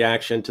it to the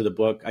reaction to the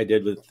book I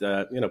did with,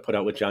 put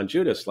out with John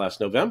Judas last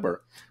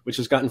November, which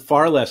has gotten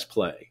far less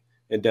play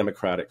in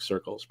Democratic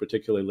circles,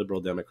 particularly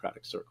liberal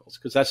Democratic circles,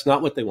 because that's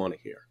not what they want to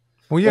hear.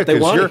 Well, yeah, what they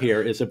want to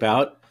hear is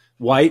about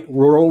white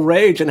rural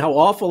rage and how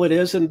awful it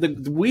is,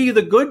 and we,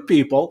 the good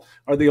people,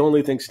 are the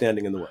only thing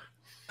standing in the way.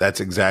 That's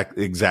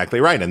exactly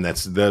right. And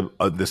that's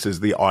this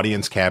is the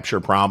audience capture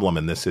problem.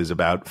 And this is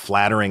about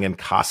flattering and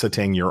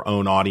cosseting your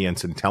own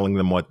audience and telling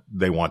them what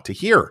they want to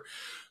hear.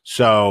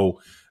 So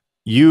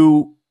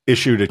you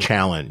issued a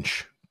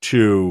challenge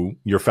to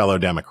your fellow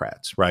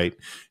Democrats, right?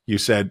 You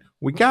said,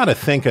 we got to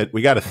think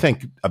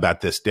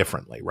about this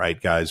differently,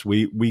 right, guys?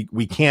 We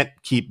can't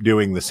keep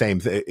doing the same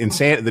thing.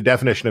 The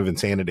definition of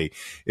insanity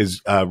is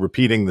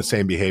repeating the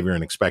same behavior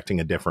and expecting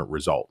a different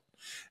result.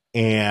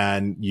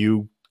 And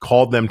you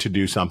called them to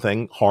do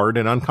something hard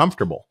and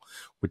uncomfortable,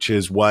 which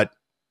is what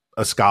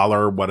a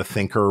scholar, what a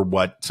thinker,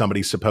 what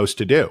somebody's supposed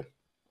to do.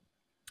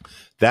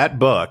 That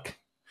book,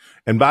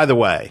 and by the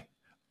way,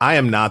 I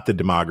am not the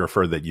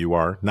demographer that you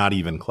are, not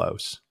even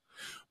close,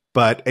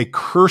 but a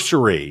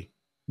cursory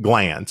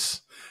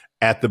glance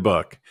at the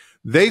book,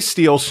 they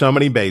steal so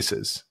many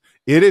bases.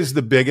 It is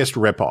the biggest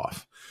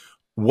ripoff.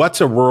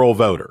 What's a rural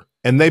voter?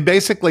 And they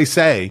basically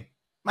say,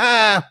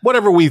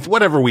 whatever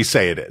we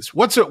say it is.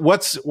 What's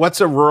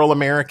a rural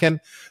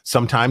American?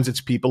 Sometimes it's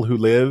people who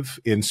live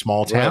in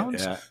small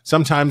towns. Right, yeah.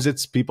 Sometimes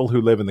it's people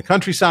who live in the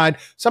countryside.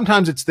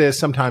 Sometimes it's this,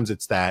 sometimes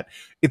it's that.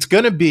 It's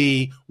going to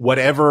be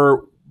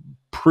whatever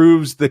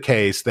proves the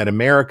case that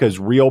America's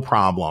real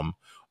problem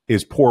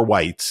is poor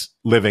whites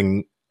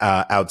living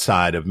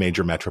outside of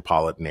major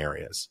metropolitan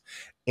areas.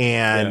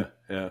 And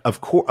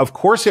of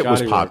course it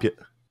was popular.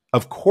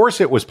 Of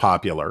course it was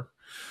popular.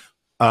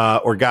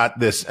 Or got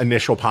this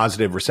initial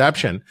positive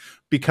reception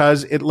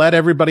because it let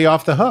everybody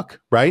off the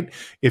hook, right?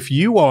 If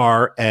you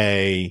are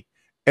and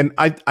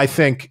I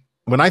think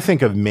when I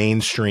think of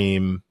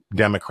mainstream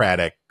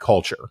Democratic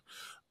culture,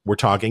 we're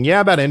talking,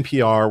 about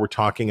NPR, we're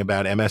talking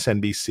about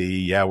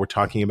MSNBC, we're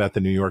talking about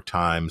the New York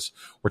Times,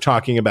 we're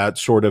talking about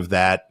sort of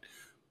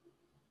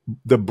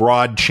the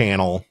broad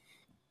channel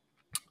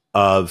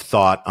of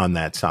thought on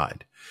that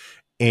side.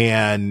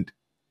 And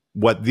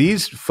what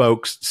these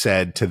folks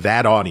said to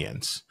that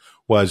audience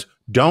was,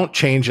 don't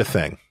change a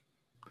thing.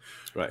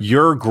 Right.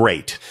 You're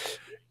great.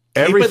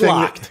 Keep it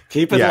locked.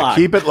 Keep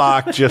it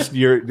locked. Just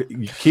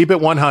keep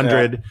it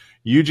 100. Yeah.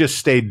 You just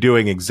stay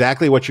doing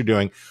exactly what you're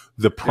doing.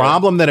 The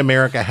problem that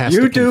America has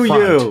to confront. You do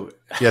you.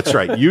 That's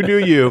right. You do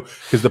you.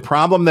 Because the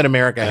problem that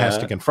America has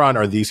to confront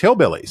are these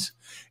hillbillies.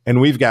 And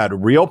we've got a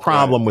real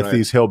problem with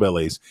these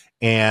hillbillies.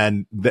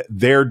 And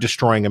they're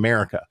destroying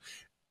America.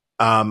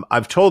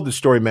 I've told the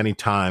story many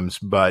times,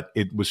 but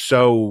it was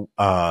so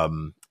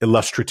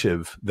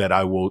illustrative that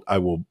I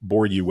will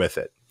bore you with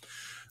it.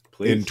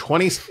 Please.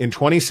 In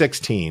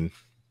 2016,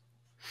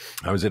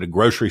 I was at a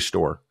grocery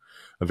store,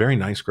 a very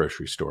nice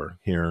grocery store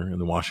here in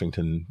the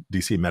Washington,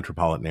 D.C.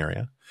 metropolitan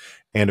area.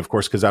 And of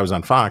course, because I was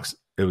on Fox,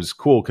 it was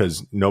cool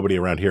because nobody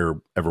around here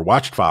ever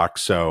watched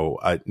Fox. So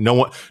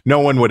no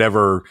one would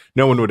ever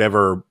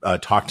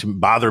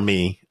bother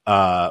me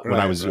when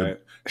I was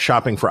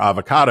shopping for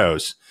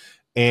avocados.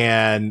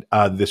 And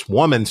this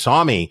woman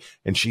saw me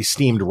and she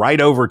steamed right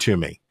over to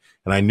me.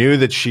 And I knew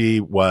that she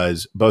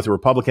was both a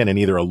Republican and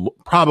either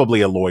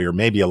probably a lawyer,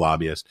 maybe a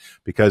lobbyist,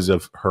 because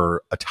of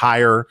her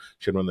attire.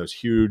 She had one of those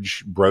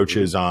huge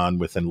brooches on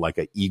with like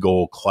an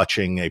eagle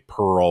clutching a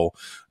pearl.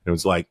 And it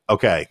was like,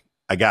 okay,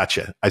 I got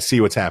you. I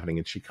see what's happening.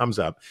 And she comes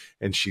up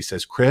and she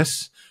says,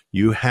 Chris,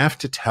 you have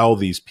to tell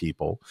these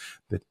people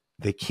that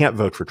they can't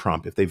vote for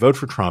Trump. If they vote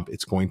for Trump,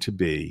 it's going to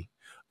be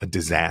a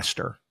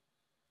disaster.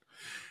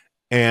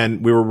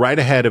 And we were right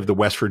ahead of the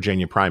West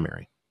Virginia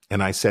primary.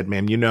 And I said,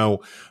 ma'am, you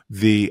know,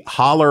 the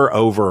holler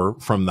over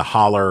from the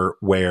holler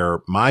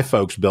where my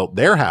folks built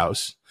their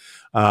house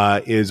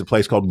is a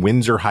place called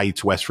Windsor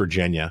Heights, West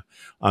Virginia,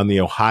 on the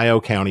Ohio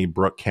County,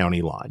 Brooke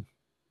County line.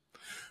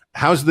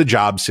 How's the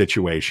job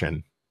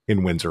situation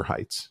in Windsor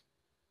Heights?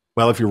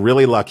 Well, if you're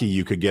really lucky,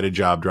 you could get a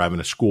job driving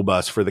a school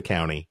bus for the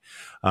county,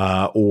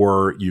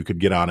 or you could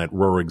get on at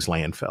Roerig's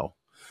landfill.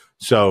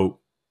 So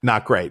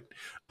not great.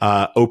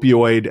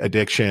 Opioid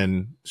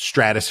addiction,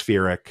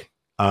 stratospheric,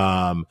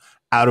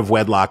 out of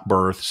wedlock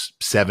births,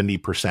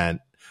 70%.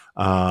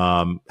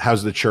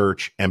 How's the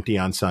church? Empty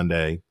on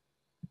Sunday.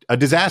 A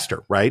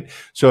disaster, right?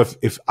 So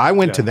if I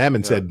went to them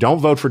and said, don't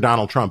vote for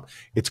Donald Trump,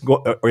 it's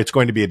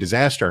going to be a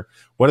disaster.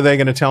 What are they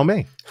going to tell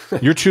me?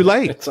 You're too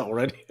late. It's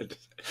already a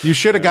disaster. You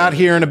should have got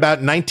here in about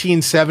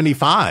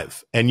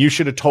 1975, and you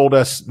should have told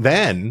us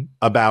then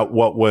about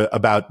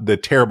about the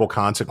terrible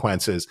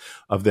consequences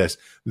of this.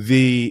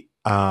 It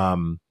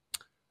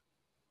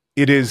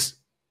is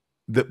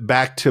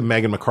back to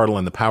Megan McArdle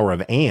and the power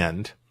of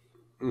and.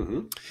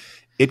 Mm-hmm.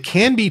 It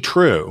can be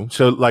true.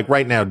 So like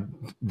right now,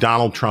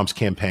 Donald Trump's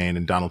campaign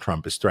and Donald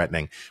Trump is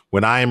threatening,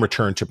 when I am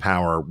returned to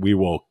power, we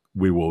will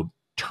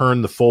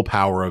turn the full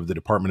power of the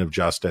Department of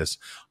Justice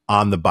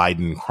on the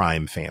Biden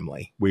crime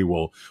family.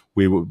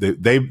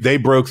 They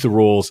broke the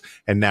rules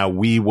and now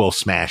we will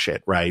smash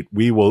it, right?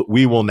 We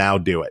will now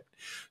do it.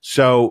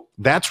 So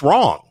that's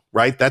wrong,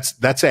 right?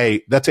 That's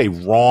a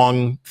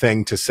wrong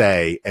thing to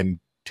say and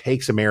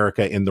takes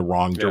America in the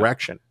wrong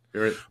direction.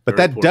 But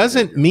that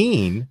doesn't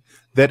mean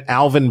that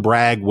Alvin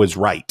Bragg was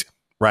right?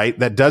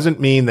 That doesn't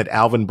mean that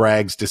Alvin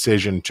Bragg's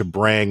decision to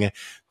bring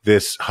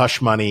this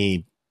hush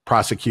money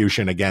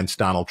prosecution against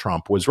Donald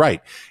Trump was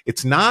right.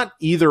 It's not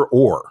either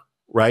or,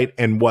 right?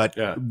 And what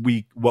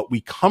we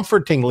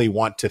comfortingly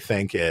want to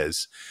think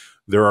is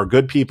there are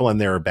good people and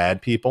there are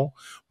bad people.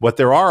 What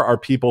there are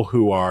people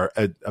who are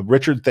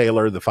Richard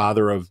Thaler, the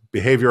father of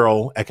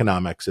behavioral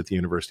economics at the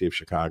University of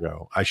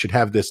Chicago. I should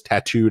have this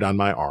tattooed on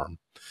my arm.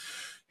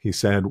 He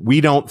said,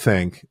 we don't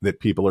think that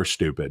people are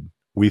stupid.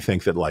 We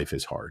think that life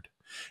is hard.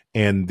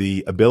 And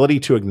the ability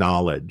to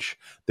acknowledge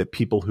that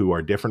people who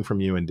are different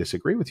from you and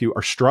disagree with you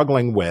are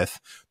struggling with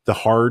the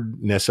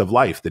hardness of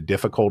life, the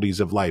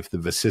difficulties of life, the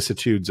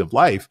vicissitudes of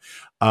life,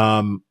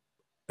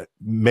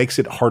 makes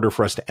it harder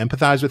for us to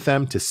empathize with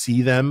them, to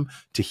see them,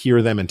 to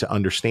hear them, and to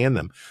understand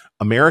them.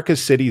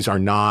 America's cities are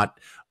not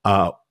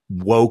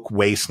woke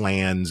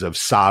wastelands of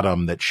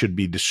Sodom that should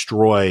be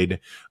destroyed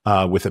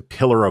with a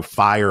pillar of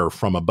fire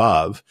from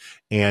above.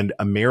 And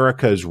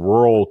America's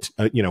rural,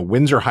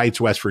 Windsor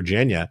Heights, West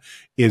Virginia,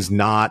 is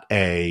not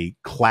a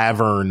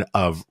cavern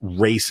of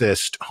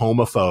racist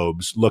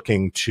homophobes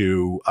looking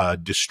to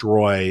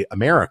destroy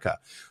America.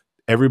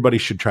 Everybody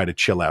should try to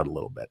chill out a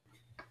little bit.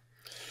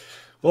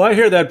 Well, I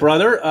hear that,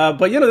 brother.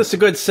 But, this is a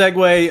good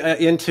segue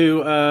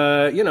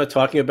into,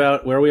 talking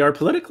about where we are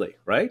politically,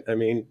 right? I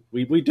mean,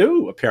 we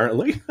do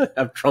apparently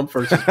have Trump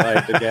versus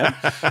Biden again.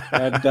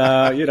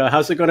 And,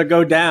 how's it going to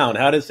go down?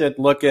 How does it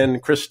look in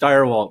Chris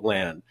Stirewalt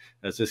land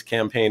as this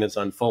campaign is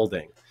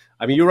unfolding?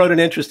 I mean, you wrote an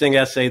interesting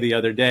essay the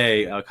other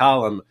day, a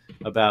column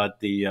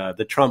about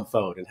the Trump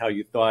vote and how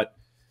you thought,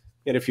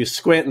 if you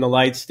squint in the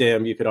lights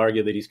dim, you could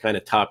argue that he's kind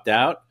of topped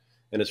out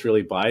and it's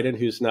really Biden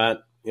who's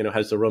not,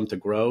 has the room to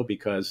grow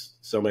because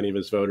so many of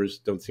his voters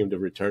don't seem to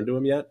return to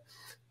him yet,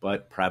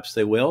 but perhaps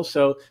they will.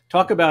 So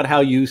talk about how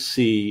you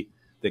see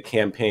the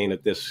campaign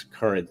at this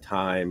current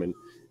time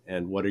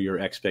and what are your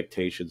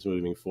expectations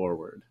moving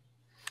forward?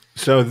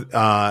 So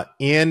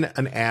in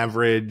an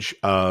average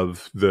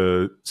of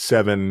the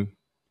 7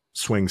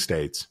 swing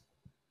states,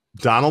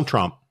 Donald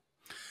Trump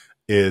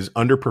is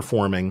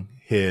underperforming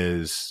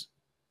his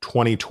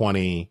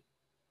 2020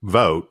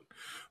 vote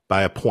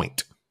by a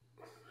point,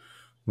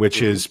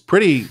 which is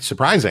pretty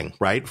surprising,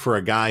 right? For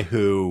a guy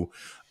who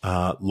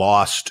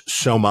lost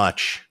so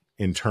much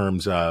in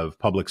terms of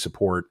public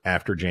support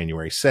after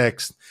January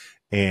 6th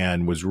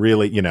and was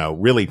really,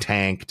 really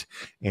tanked.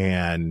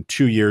 And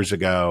 2 years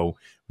ago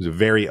was a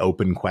very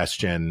open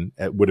question.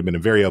 It would have been a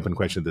very open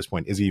question at this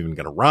point. Is he even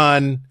going to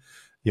run?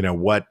 You know,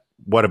 what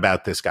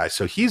about this guy?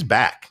 So he's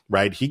back,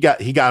 right? He got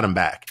him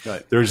back.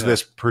 Right. There's yeah.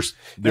 this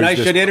and I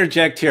should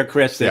interject here,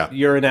 Chris, that Yeah.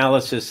 your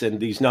analysis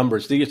and these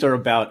numbers, these are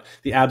about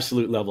the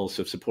absolute levels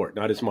of support,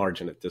 not his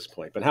margin at this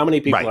point. But how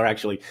many people Right. are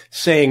actually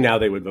saying now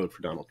they would vote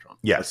for Donald Trump?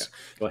 Yes. Okay.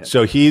 Go ahead.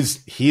 So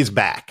he's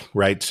back,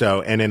 right?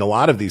 So, and in a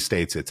lot of these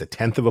states, it's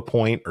 1/10 of a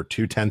point or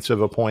 2/10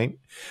 of a point.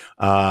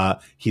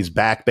 He's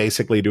back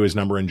basically to his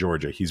number in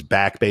Georgia. He's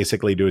back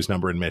basically to his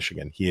number in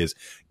Michigan. He is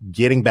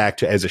getting back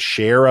to, as a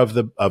share of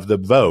the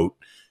vote,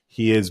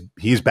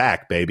 he's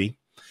back, baby.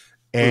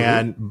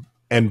 And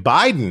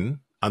Biden,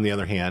 on the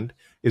other hand,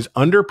 is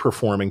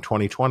underperforming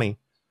 2020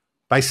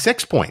 by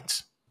 6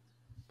 points.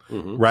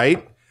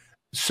 Right?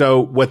 So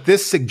what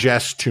this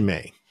suggests to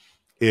me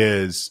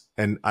is,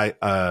 and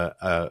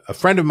a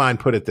friend of mine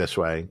put it this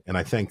way, and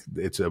I think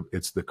it's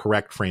the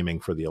correct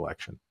framing for the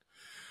election.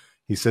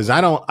 He says,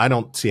 I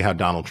don't see how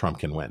Donald Trump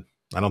can win.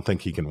 I don't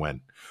think he can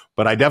win,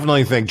 but I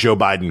definitely think Joe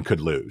Biden could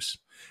lose.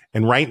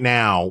 And right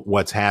now,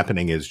 what's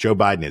happening is Joe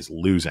Biden is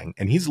losing,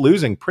 and he's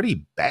losing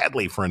pretty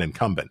badly for an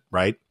incumbent,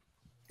 right?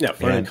 Yeah,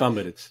 for an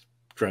incumbent, it's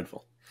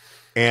dreadful.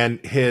 And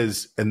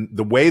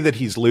the way that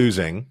he's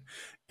losing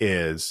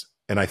is,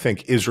 and I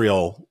think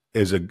Israel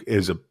is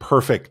a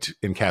perfect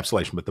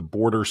encapsulation, but the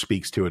border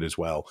speaks to it as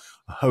well.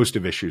 A host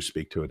of issues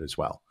speak to it as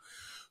well.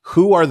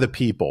 Who are the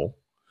people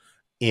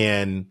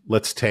in,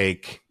 let's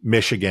take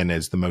Michigan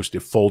as the most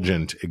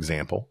effulgent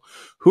example.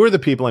 Who are the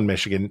people in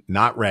Michigan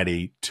not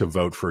ready to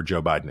vote for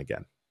Joe Biden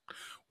again?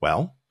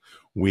 Well,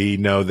 we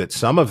know that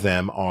some of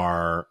them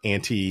are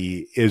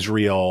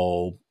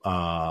anti-Israel,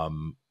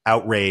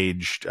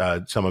 outraged.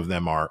 Some of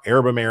them are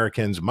Arab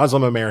Americans,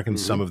 Muslim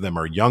Americans. Some of them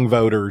are young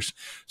voters.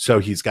 So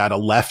he's got a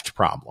left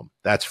problem.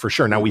 That's for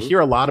sure. Now, we hear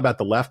a lot about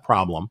the left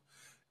problem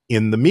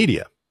in the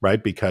media,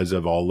 right? Because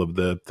of all of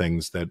the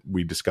things that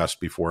we discussed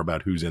before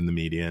about who's in the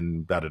media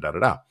and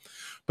da-da-da-da-da.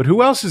 But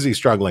who else is he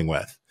struggling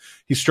with?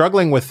 He's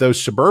struggling with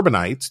those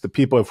suburbanites, the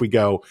people, if we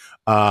go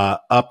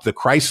up the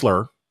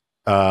Chrysler,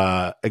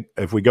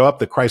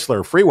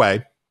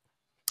 freeway,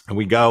 and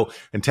we go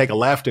and take a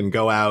left and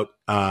go out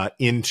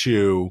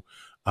into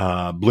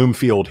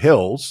Bloomfield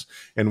Hills,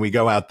 and we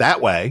go out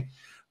that way,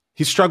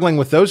 he's struggling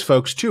with those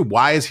folks too.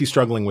 Why is he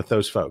struggling with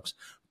those folks?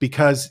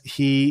 Because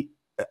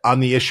on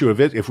the issue of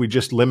it, if we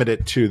just limit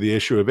it to the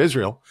issue of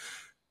Israel,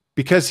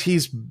 because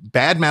he's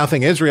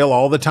bad-mouthing Israel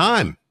all the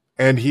time.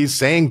 And he's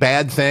saying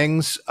bad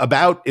things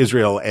about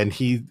Israel, and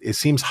it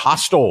seems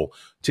hostile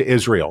to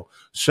Israel.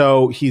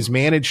 So he's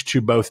managed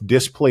to both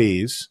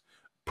displease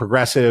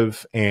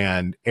progressive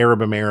and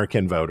Arab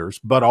American voters,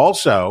 but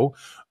also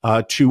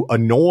to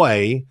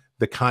annoy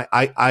the kind,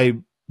 I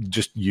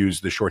just use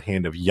the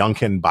shorthand of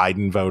Youngkin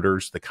Biden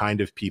voters, the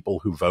kind of people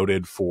who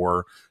voted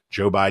for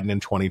Joe Biden in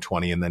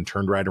 2020 and then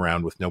turned right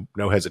around with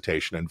no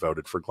hesitation and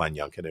voted for Glenn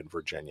Youngkin in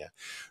Virginia.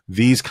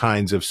 These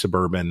kinds of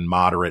suburban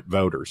moderate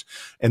voters.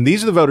 And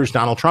these are the voters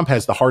Donald Trump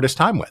has the hardest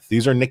time with.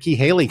 These are Nikki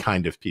Haley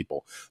kind of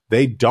people.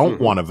 They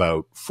don't want to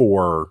vote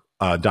for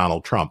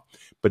Donald Trump.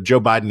 But Joe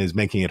Biden is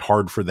making it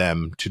hard for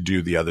them to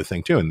do the other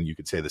thing too. And you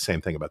could say the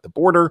same thing about the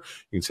border.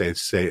 You can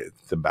say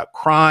about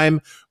crime.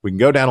 We can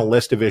go down a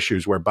list of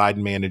issues where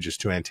Biden manages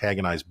to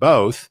antagonize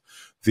both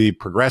the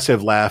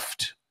progressive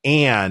left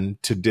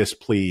and to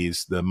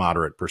displease the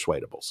moderate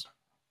persuadables.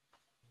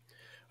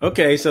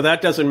 Okay, so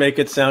that doesn't make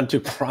it sound too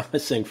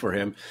promising for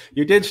him.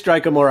 You did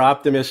strike a more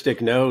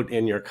optimistic note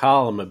in your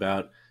column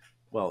about,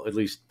 well, at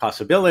least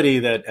possibility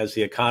that as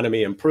the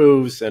economy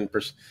improves and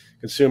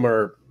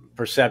consumer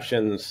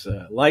perceptions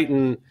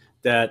lighten,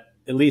 that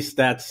at least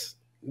that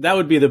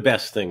would be the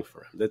best thing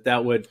for him,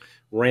 that would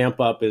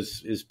ramp up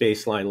his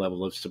baseline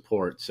level of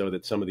support so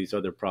that some of these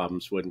other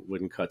problems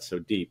wouldn't cut so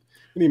deep.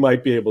 And he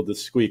might be able to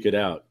squeak it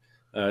out.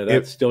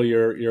 That's still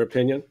your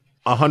opinion?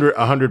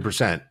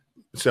 100%.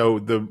 So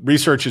the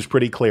research is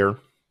pretty clear.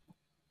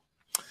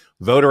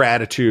 Voter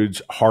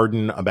attitudes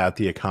harden about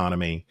the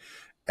economy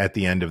at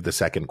the end of the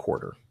second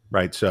quarter,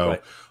 right? So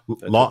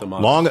long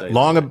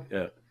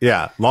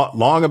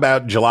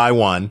about July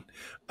 1,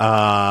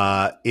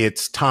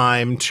 it's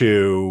time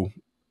to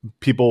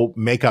people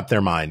make up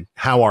their mind.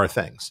 How are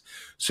things?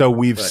 So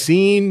we've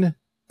seen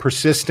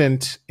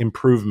persistent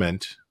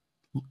improvement,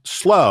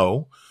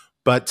 slow,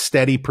 but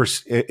steady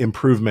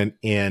improvement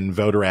in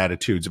voter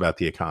attitudes about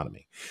the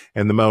economy.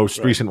 And the most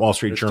recent Wall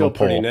Street Journal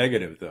poll, still pretty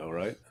negative though,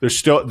 right? They're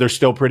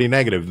still pretty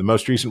negative. The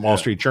most recent Wall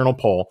Street Journal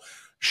poll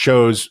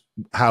shows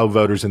how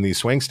voters in these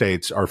swing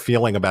states are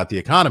feeling about the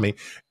economy.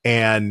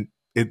 And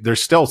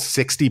there's still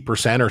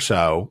 60% or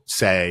so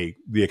say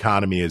the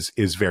economy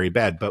is very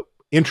bad. But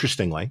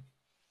interestingly,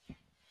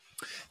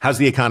 how's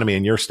the economy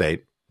in your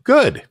state?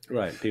 Good.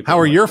 Right. How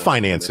are your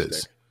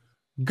finances?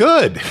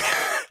 Good.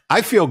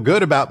 I feel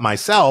good about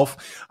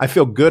myself. I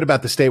feel good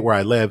about the state where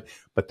I live,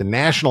 but the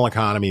national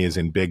economy is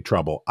in big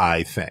trouble,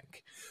 I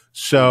think.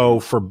 So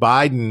for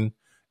Biden,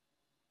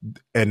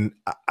 and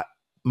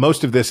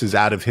most of this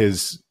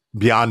is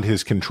beyond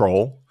his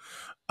control.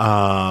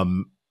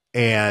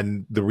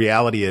 And the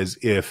reality is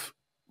if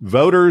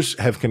voters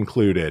have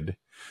concluded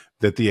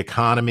that the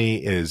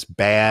economy is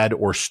bad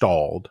or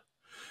stalled,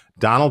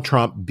 Donald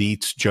Trump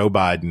beats Joe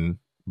Biden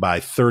by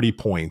 30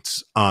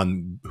 points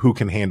on who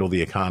can handle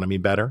the economy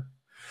better.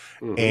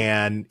 Mm-hmm.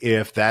 And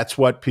if that's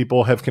what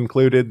people have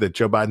concluded, that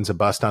Joe Biden's a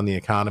bust on the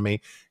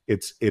economy,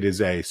 it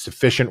is a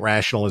sufficient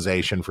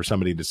rationalization for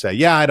somebody to say,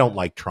 yeah, I don't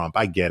like Trump.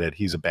 I get it.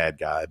 He's a bad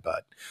guy.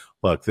 But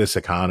look, this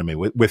economy,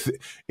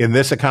 in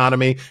this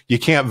economy, you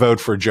can't vote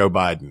for Joe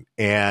Biden.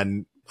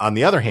 And on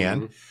the other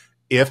hand,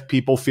 if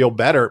people feel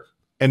better,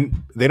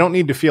 and they don't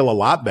need to feel a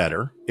lot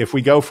better, if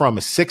we go from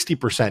a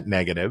 60%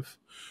 negative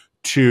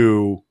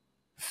to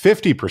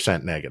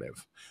 50%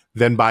 negative,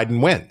 then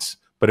Biden wins.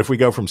 But if we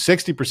go from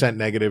 60%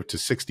 negative to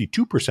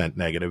 62%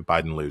 negative,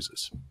 Biden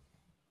loses.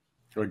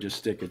 Or just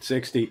stick at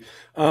 60.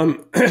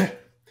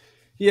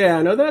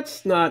 Yeah, no,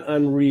 that's not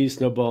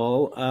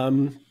unreasonable.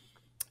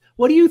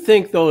 What do you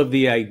think, though, of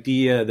the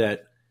idea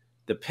that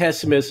the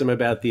pessimism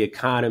about the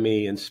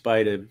economy, in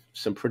spite of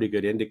some pretty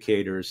good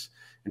indicators,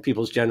 and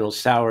people's general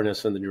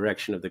sourness on the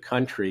direction of the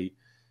country,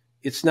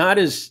 it's not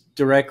as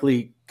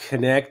directly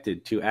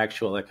connected to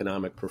actual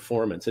economic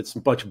performance? It's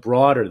much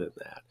broader than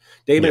that.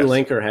 Damon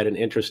Linker had an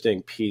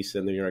interesting piece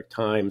in the New York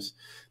Times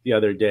the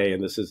other day,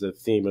 and this is a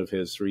theme of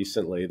his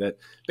recently, that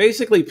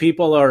basically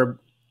people are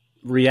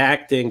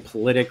reacting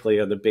politically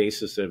on the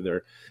basis of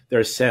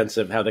their sense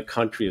of how the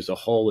country as a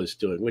whole is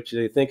doing, which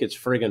they think it's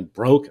friggin'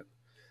 broken,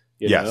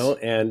 you know?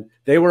 And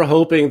they were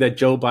hoping that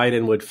Joe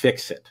Biden would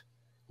fix it,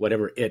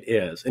 whatever it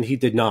is, and he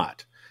did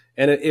not.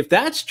 And if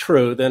that's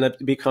true, then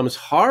it becomes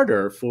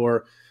harder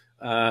for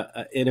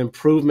an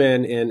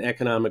improvement in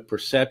economic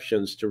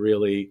perceptions to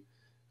really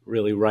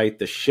right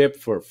the ship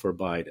for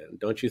Biden,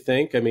 don't you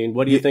think? I mean,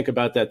 what do you think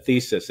about that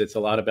thesis? It's a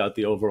lot about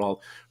the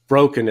overall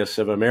brokenness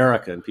of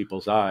America in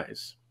people's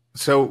eyes.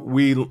 So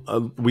we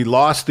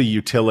lost the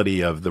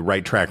utility of the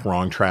right track,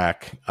 wrong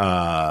track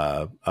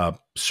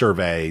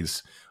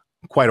surveys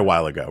quite a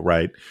while ago,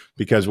 right?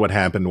 Because what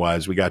happened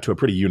was we got to a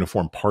pretty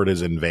uniform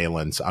partisan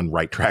valence on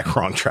right track,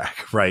 wrong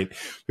track, right?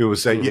 It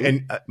was,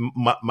 and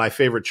my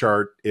favorite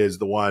chart is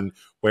the one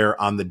where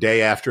on the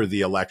day after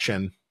the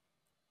election,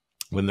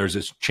 when there's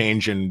this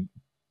change in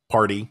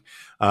party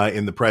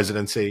in the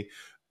presidency,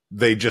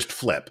 they just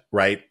flip,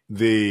 right?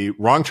 The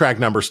wrong track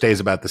number stays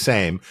about the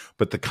same,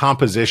 but the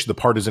composition, the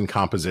partisan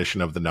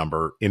composition of the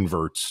number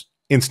inverts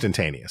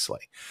instantaneously.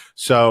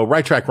 So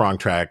right track, wrong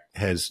track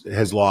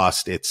has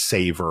lost its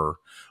savor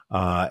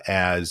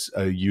as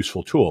a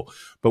useful tool.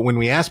 But when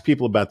we ask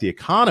people about the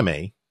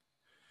economy,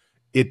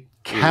 it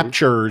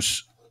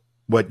captures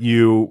what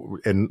you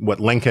and what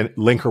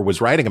Linker was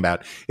writing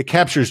about. It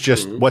captures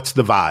just what's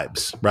the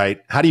vibes,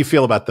 right? How do you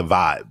feel about the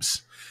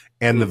vibes?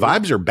 And the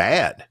vibes are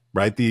bad,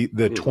 right? The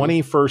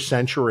 21st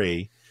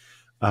century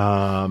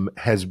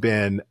has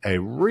been a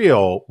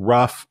real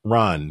rough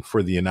run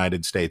for the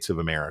United States of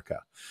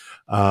America.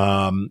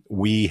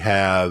 We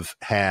have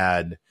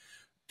had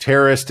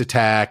terrorist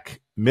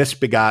attack,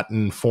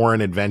 misbegotten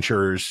foreign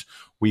adventures.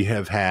 We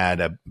have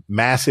had a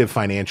massive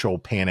financial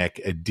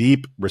panic, a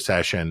deep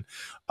recession,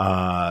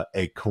 a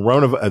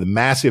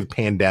massive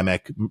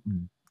pandemic,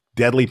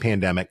 deadly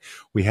pandemic.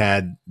 We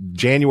had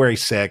January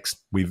 6th.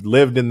 We've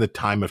lived in the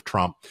time of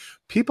Trump.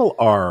 People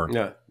are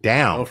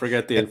down. Don't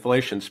forget the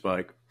inflation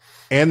spike.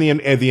 And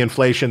the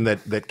inflation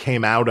that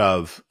came out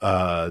of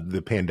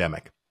the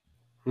pandemic.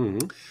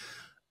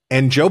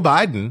 And Joe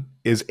Biden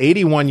is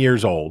 81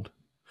 years old,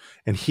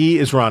 and he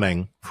is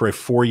running for a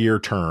 4-year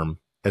term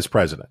as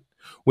president,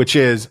 which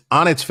is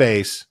on its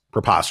face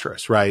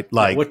preposterous, right?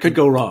 Like, what could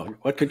go wrong?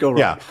 What could go wrong?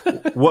 Yeah,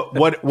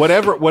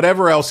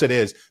 whatever else it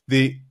is.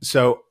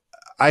 So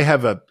I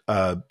have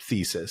a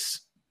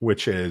thesis,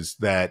 which is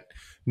that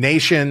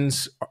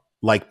nations,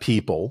 like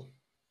people,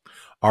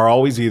 are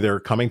always either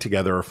coming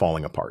together or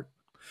falling apart.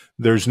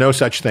 There's no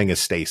such thing as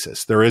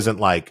stasis. There isn't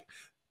like,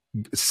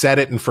 set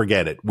it and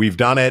forget it. We've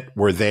done it.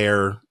 We're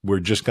there.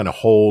 We're just going to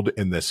hold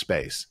in this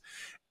space.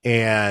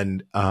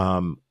 And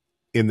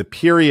in the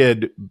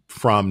period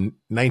from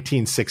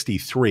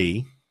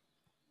 1963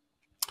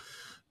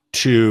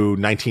 to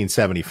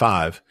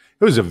 1975,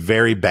 it was a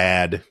very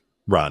bad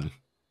run.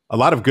 A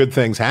lot of good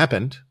things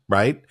happened,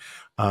 right?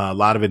 A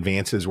lot of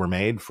advances were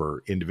made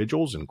for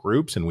individuals and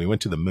groups, and we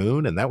went to the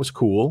moon, and that was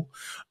cool.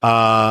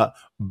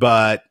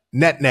 But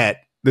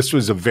net, this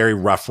was a very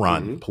rough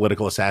run,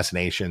 political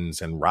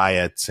assassinations and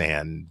riots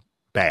and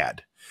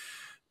bad.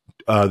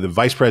 The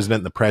vice president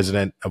and the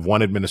president of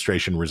one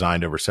administration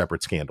resigned over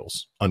separate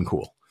scandals.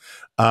 Uncool.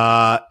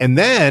 And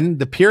then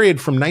the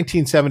period from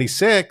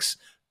 1976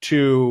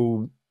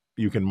 to,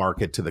 you can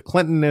mark it to the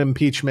Clinton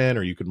impeachment,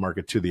 or you could mark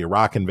it to the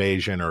Iraq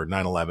invasion or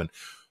 9/11.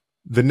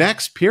 The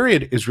next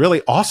period is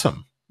really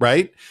awesome,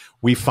 right?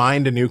 We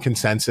find a new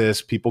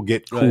consensus. People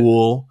get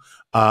cool.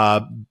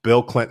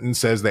 Bill Clinton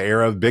says the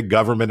era of big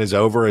government is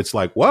over. It's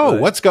like, whoa,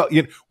 what's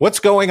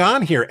going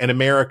on here? And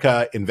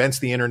America invents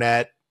the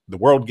internet. The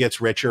world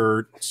gets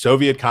richer.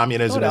 Soviet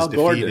communism is defeated.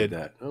 Gore did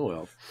that. Oh,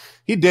 well.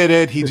 He did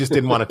it. He just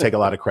didn't want to take a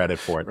lot of credit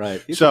for it.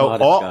 Right. He's a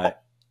modest guy.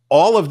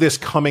 all of this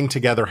coming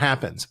together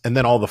happens, and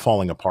then all the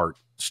falling apart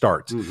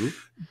starts. Mm-hmm.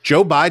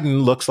 Joe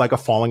Biden looks like a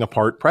falling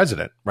apart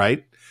president,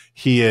 right?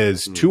 He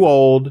is too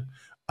old,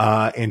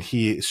 and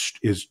he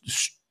is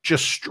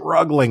just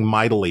struggling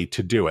mightily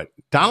to do it.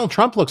 Donald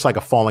Trump looks like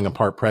a falling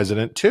apart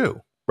president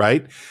too,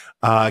 right?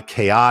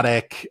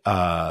 Chaotic,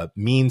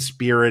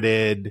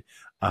 mean-spirited.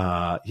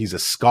 He's a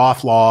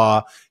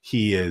scofflaw.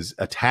 He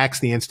attacks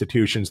the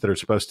institutions that are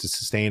supposed to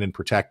sustain and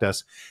protect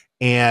us.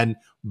 And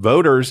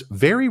voters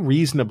very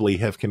reasonably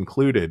have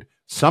concluded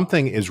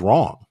something is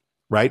wrong,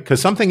 right?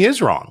 Because something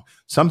is wrong.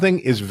 Something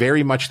is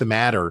very much the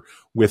matter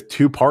with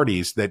two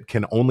parties that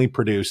can only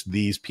produce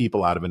these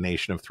people out of a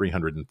nation of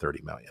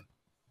 330 million.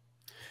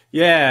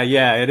 Yeah,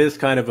 it is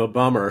kind of a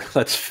bummer.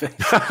 Let's face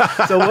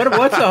it. So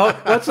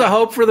what's the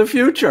hope for the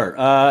future?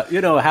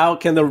 How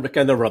can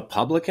the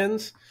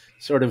Republicans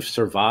sort of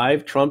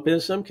survive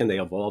Trumpism? Can they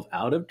evolve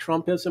out of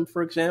Trumpism,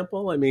 for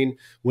example? I mean,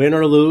 win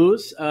or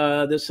lose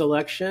this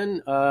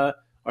election,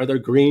 are there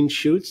green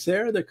shoots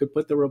there that could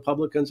put the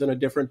Republicans on a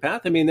different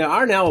path? I mean, they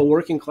are now a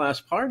working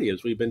class party,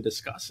 as we've been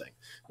discussing,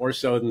 more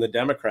so than the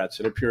Democrats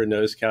in a pure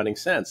nose counting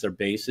sense. Their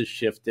base has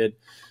shifted.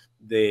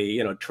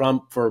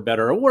 Trump, for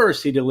better or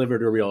worse, he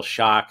delivered a real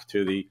shock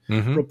to the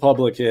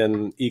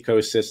Republican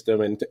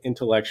ecosystem and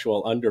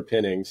intellectual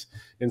underpinnings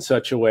in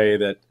such a way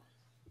that,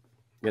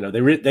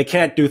 they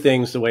can't do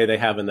things the way they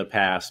have in the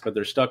past, but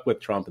they're stuck with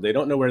Trump and they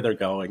don't know where they're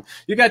going.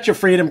 You got your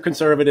freedom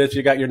conservatives,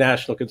 you got your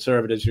national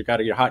conservatives, you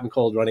got your hot and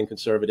cold running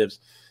conservatives.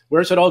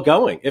 Where's it all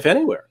going, if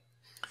anywhere?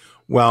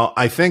 Well,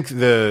 I think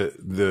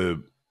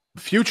the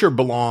future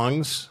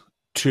belongs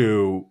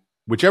to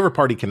whichever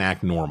party can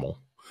act normal.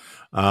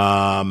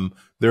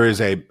 There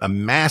is a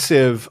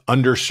massive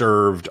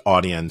underserved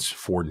audience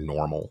for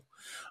normal.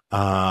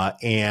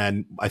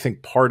 And I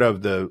think part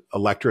of the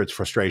electorate's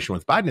frustration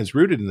with Biden is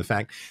rooted in the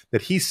fact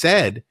that he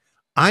said,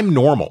 I'm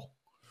normal.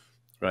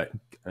 Right.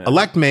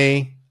 Elect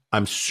me.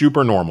 I'm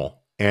super normal.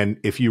 And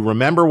if you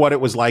remember what it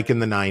was like in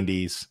the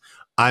 90s,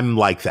 I'm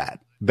like that.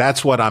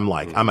 That's what I'm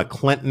like. I'm a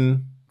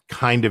Clinton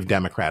kind of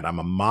Democrat. I'm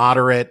a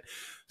moderate,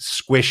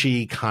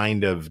 squishy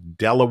kind of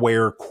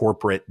Delaware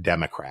corporate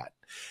Democrat.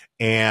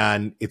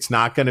 And it's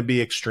not going to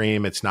be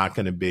extreme. It's not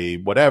going to be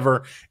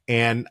whatever.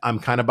 And I'm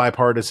kind of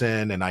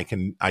bipartisan, and I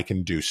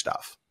can do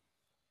stuff.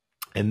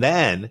 And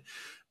then,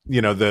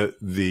 in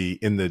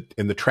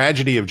the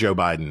tragedy of Joe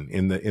Biden,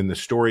 in the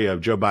story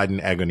of Joe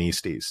Biden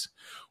agonistes,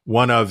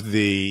 one of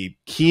the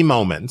key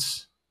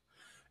moments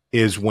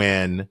is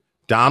when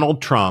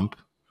Donald Trump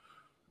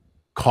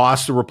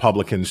cost the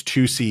Republicans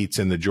 2 seats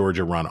in the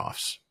Georgia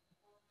runoffs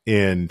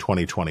in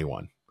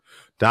 2021.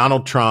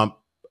 Donald Trump,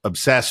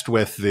 obsessed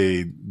with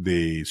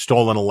the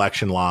stolen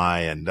election lie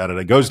and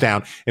goes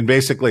down and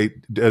basically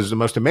does the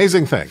most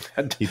amazing thing.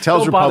 He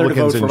tells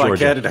Republicans in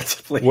Georgia,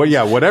 well,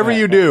 yeah, whatever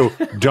you do,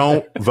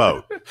 don't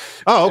vote.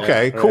 Oh,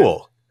 okay,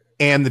 cool.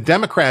 And the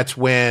Democrats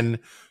win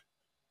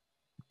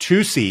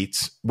 2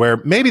 seats where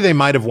maybe they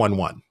might have won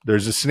 1.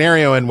 There's a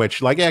scenario in which,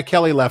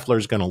 Kelly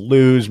Loeffler's going to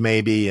lose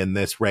maybe in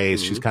this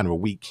race. She's kind of a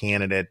weak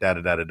candidate,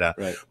 Right.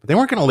 But they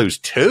weren't going to lose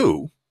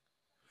 2.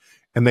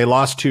 And they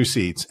lost 2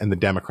 seats, and the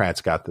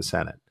Democrats got the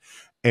Senate.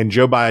 And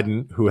Joe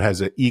Biden, who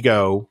has an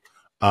ego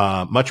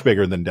much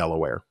bigger than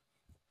Delaware,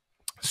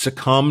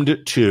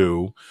 succumbed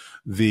to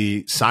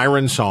the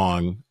siren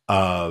song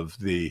of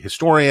the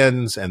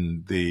historians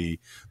and the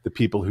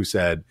people who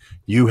said,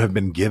 you have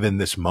been given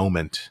this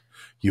moment.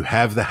 You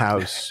have the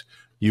House.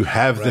 You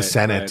have the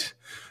Senate. Right.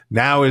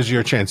 Now is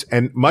your chance.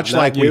 And much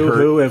like we heard,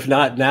 who, if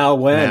not now,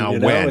 when? Now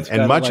when? It's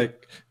and much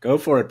go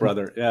for it,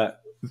 brother. Yeah.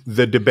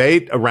 The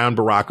debate around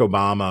Barack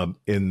Obama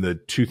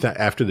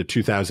after the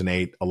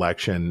 2008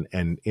 election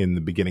and in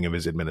the beginning of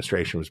his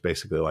administration was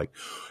basically like,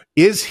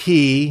 is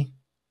he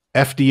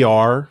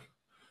FDR?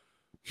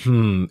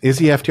 Is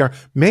he FDR?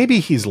 Maybe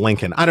he's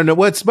Lincoln. I don't know.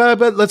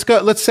 But let's go.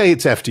 Let's say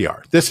it's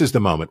FDR. This is the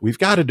moment. We've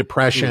got a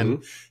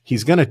depression.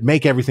 He's going to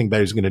make everything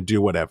better. He's going to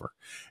do whatever.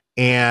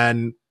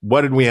 And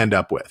what did we end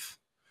up with?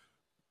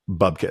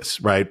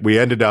 Bubkiss, right? We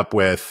ended up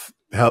with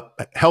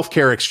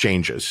healthcare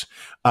exchanges.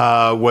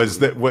 Was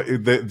the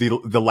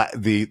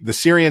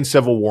Syrian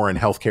civil war and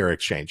healthcare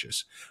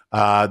exchanges.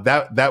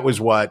 That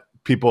was what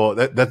people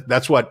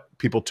that's what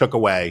people took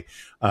away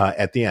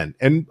at the end.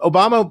 And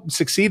Obama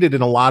succeeded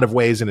in a lot of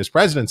ways in his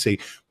presidency,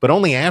 but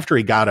only after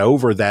he got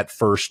over that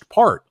first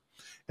part.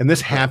 And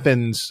this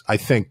happens, I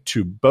think,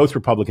 to both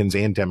Republicans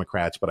and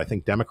Democrats, but I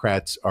think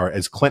Democrats are,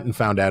 as Clinton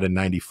found out in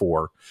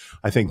 94,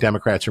 I think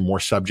Democrats are more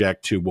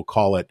subject to, we'll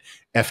call it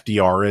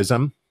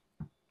FDRism.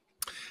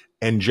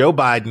 And Joe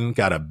Biden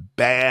got a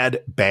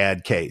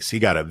bad case. He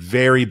got a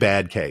very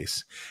bad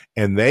case.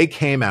 And they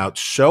came out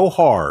so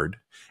hard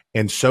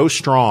and so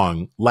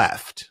strong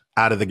left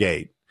out of the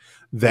gate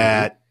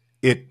that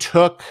it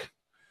took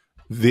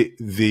the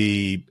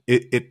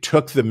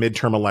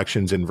midterm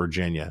elections in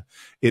Virginia.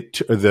 It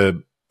took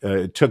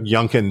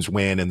Youngkin's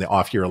win in the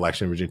off-year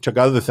election in Virginia. It took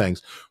other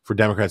things for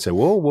Democrats to say,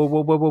 whoa.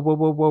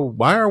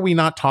 Why are we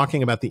not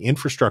talking about the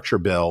infrastructure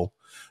bill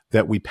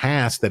that we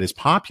passed that is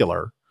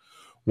popular?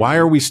 Why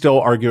are we still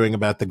arguing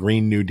about the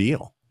Green New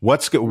Deal?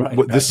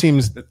 Right. This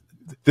seems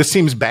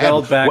bad.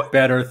 Build back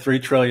better,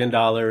 $3 trillion.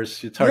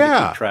 It's hard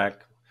to keep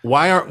track.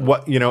 Why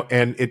aren't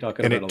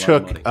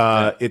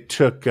it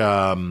took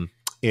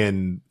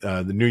in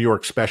the New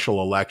York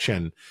special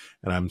election,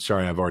 and I'm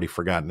sorry, I've already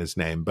forgotten his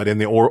name, but in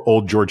the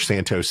old George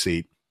Santos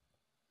seat,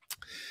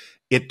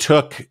 it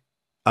took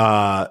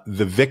the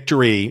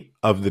victory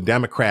of the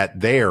Democrat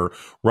there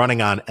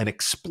running on an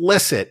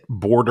explicit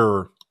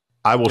border.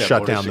 I will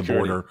shut down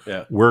security. The border.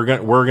 Yeah.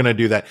 We're gonna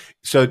do that.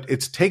 So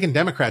it's taken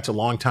Democrats a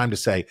long time to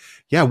say,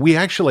 yeah, we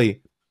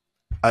actually.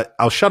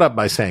 I'll shut up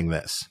by saying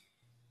this.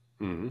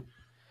 Mm-hmm.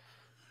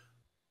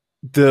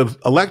 The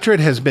electorate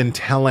has been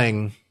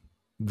telling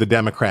the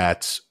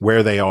Democrats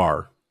where they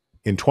are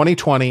in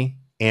 2020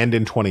 and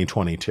in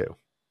 2022,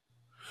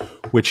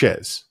 which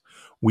is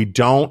we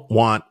don't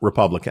want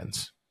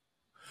Republicans,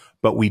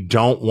 but we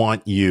don't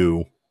want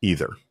you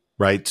either,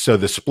 right? So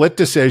the split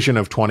decision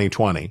of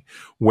 2020,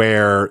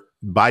 where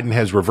Biden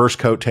has reverse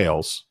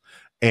coattails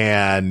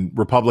and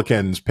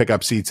Republicans pick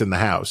up seats in the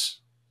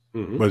House,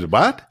 was it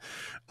what?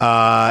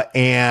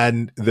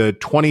 And the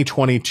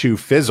 2022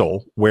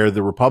 fizzle, where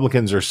the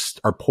Republicans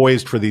are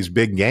poised for these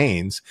big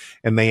gains,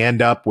 and they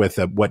end up with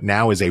what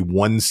now is a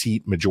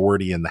 1-seat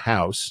majority in the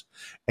House,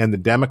 and the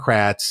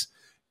Democrats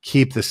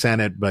keep the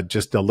Senate, but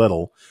just a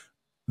little.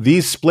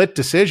 These split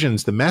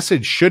decisions, the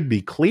message should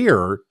be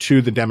clear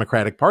to the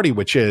Democratic Party,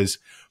 which is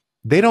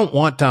they don't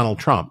want Donald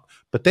Trump,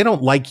 but they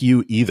don't like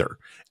you either.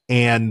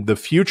 And the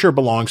future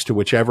belongs to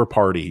whichever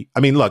party. I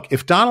mean, look,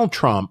 if Donald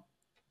Trump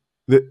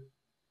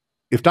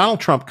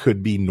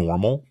could be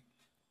normal,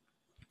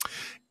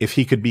 if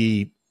he could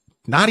be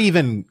not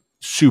even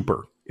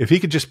super, if he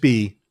could just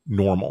be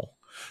normal,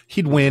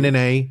 he'd win in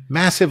a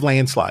massive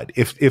landslide.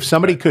 If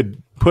somebody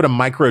could put a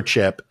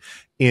microchip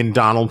in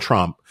Donald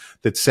Trump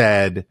that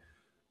said,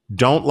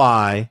 don't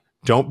lie,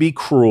 don't be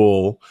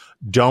cruel,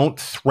 don't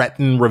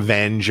threaten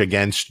revenge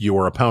against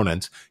your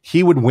opponents,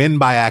 he would win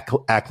by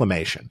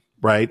acclamation,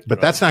 right?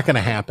 But that's not going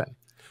to happen.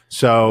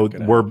 So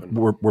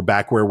we're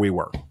back where we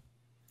were.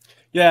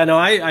 Yeah,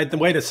 no, the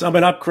way to sum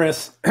it up,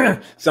 Chris,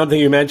 something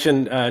you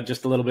mentioned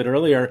just a little bit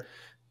earlier.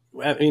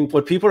 I mean,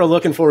 what people are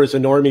looking for is a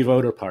normie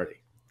voter party.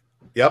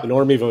 Yep. A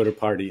normie voter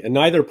party. And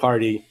neither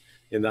party,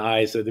 in the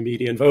eyes of the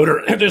median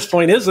voter at this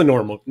point, is a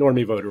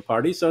normie voter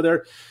party. So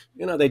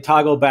they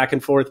toggle back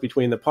and forth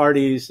between the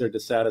parties. They're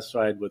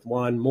dissatisfied with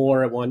one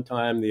more at one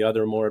time, the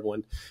other more at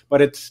one.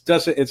 But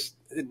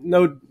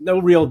no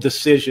real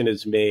decision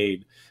is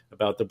made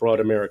about the broad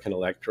American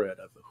electorate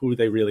of who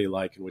they really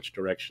like and which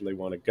direction they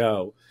want to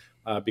go.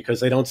 Because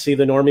they don't see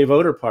the normie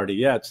voter party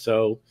yet.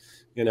 So,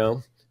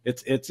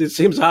 it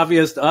seems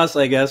obvious to us,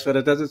 I guess, but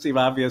it doesn't seem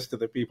obvious to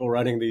the people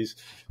running these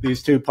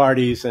two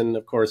parties. And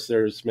of course,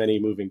 there's many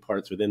moving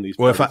parts within these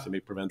parties that may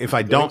prevent them. If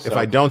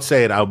I don't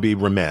say it, I'll be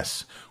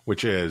remiss,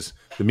 which is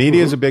the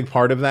media is a big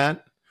part of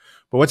that.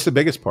 But what's the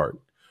biggest part?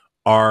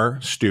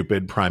 Our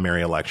stupid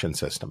primary election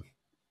system.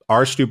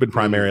 Our stupid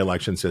primary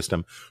election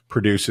system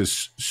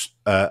produces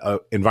an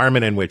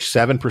environment in which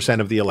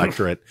 7% of the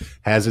electorate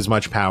has as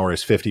much power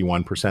as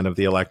 51% of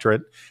the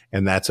electorate.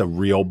 And that's a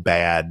real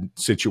bad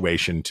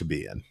situation to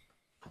be in.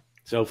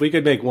 So if we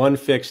could make one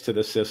fix to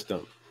the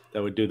system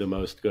that would do the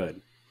most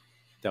good,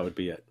 that would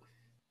be it.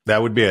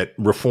 That would be it.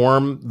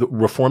 Reform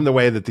the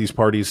way that these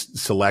parties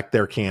select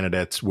their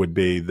candidates would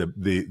be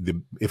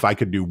the if I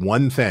could do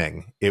one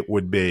thing, it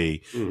would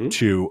be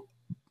to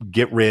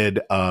get rid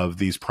of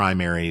these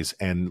primaries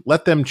and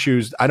let them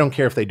choose. I don't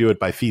care if they do it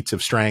by feats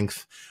of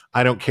strength.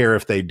 I don't care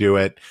if they do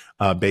it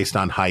based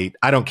on height.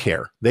 I don't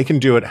care. They can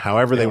do it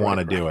however they want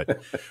to do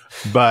it.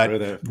 But or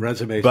the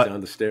resumes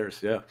down the stairs.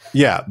 Yeah.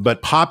 Yeah.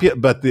 But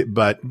popular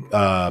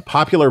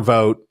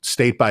vote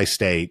state by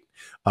state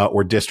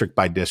or district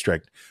by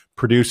district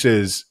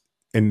produces,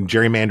 and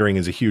gerrymandering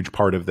is a huge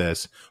part of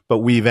this, but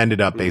we've ended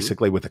up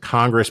basically with the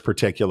Congress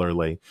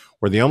particularly,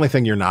 where the only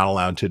thing you're not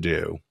allowed to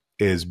do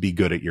is be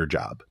good at your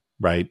job,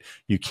 right?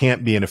 You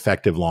can't be an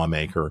effective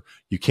lawmaker.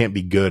 You can't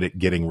be good at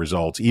getting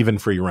results, even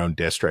for your own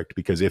district,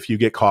 because if you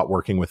get caught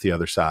working with the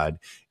other side,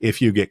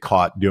 if you get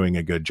caught doing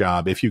a good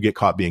job, if you get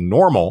caught being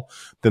normal,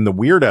 then the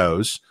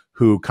weirdos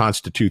who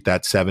constitute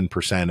that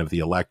 7% of the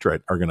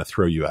electorate are going to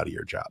throw you out of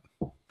your job.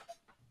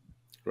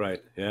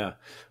 Right. Yeah.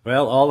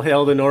 Well, all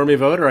hail the normie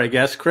voter, I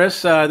guess.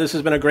 Chris, this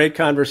has been a great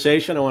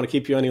conversation. I don't want to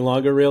keep you any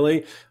longer,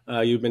 really.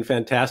 You've been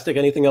fantastic.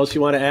 Anything else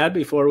you want to add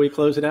before we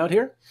close it out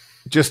here?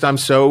 Just, I'm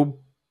so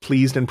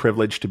pleased and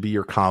privileged to be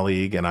your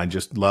colleague, and I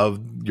just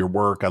love your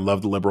work. I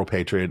love the Liberal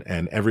Patriot,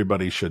 and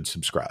everybody should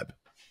subscribe.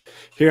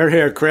 Hear,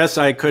 hear, Chris.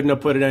 I couldn't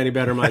have put it any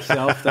better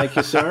myself. Thank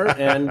you, sir.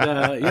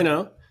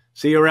 And,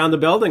 see you around the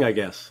building, I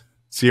guess.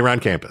 See you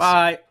around campus.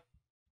 Bye.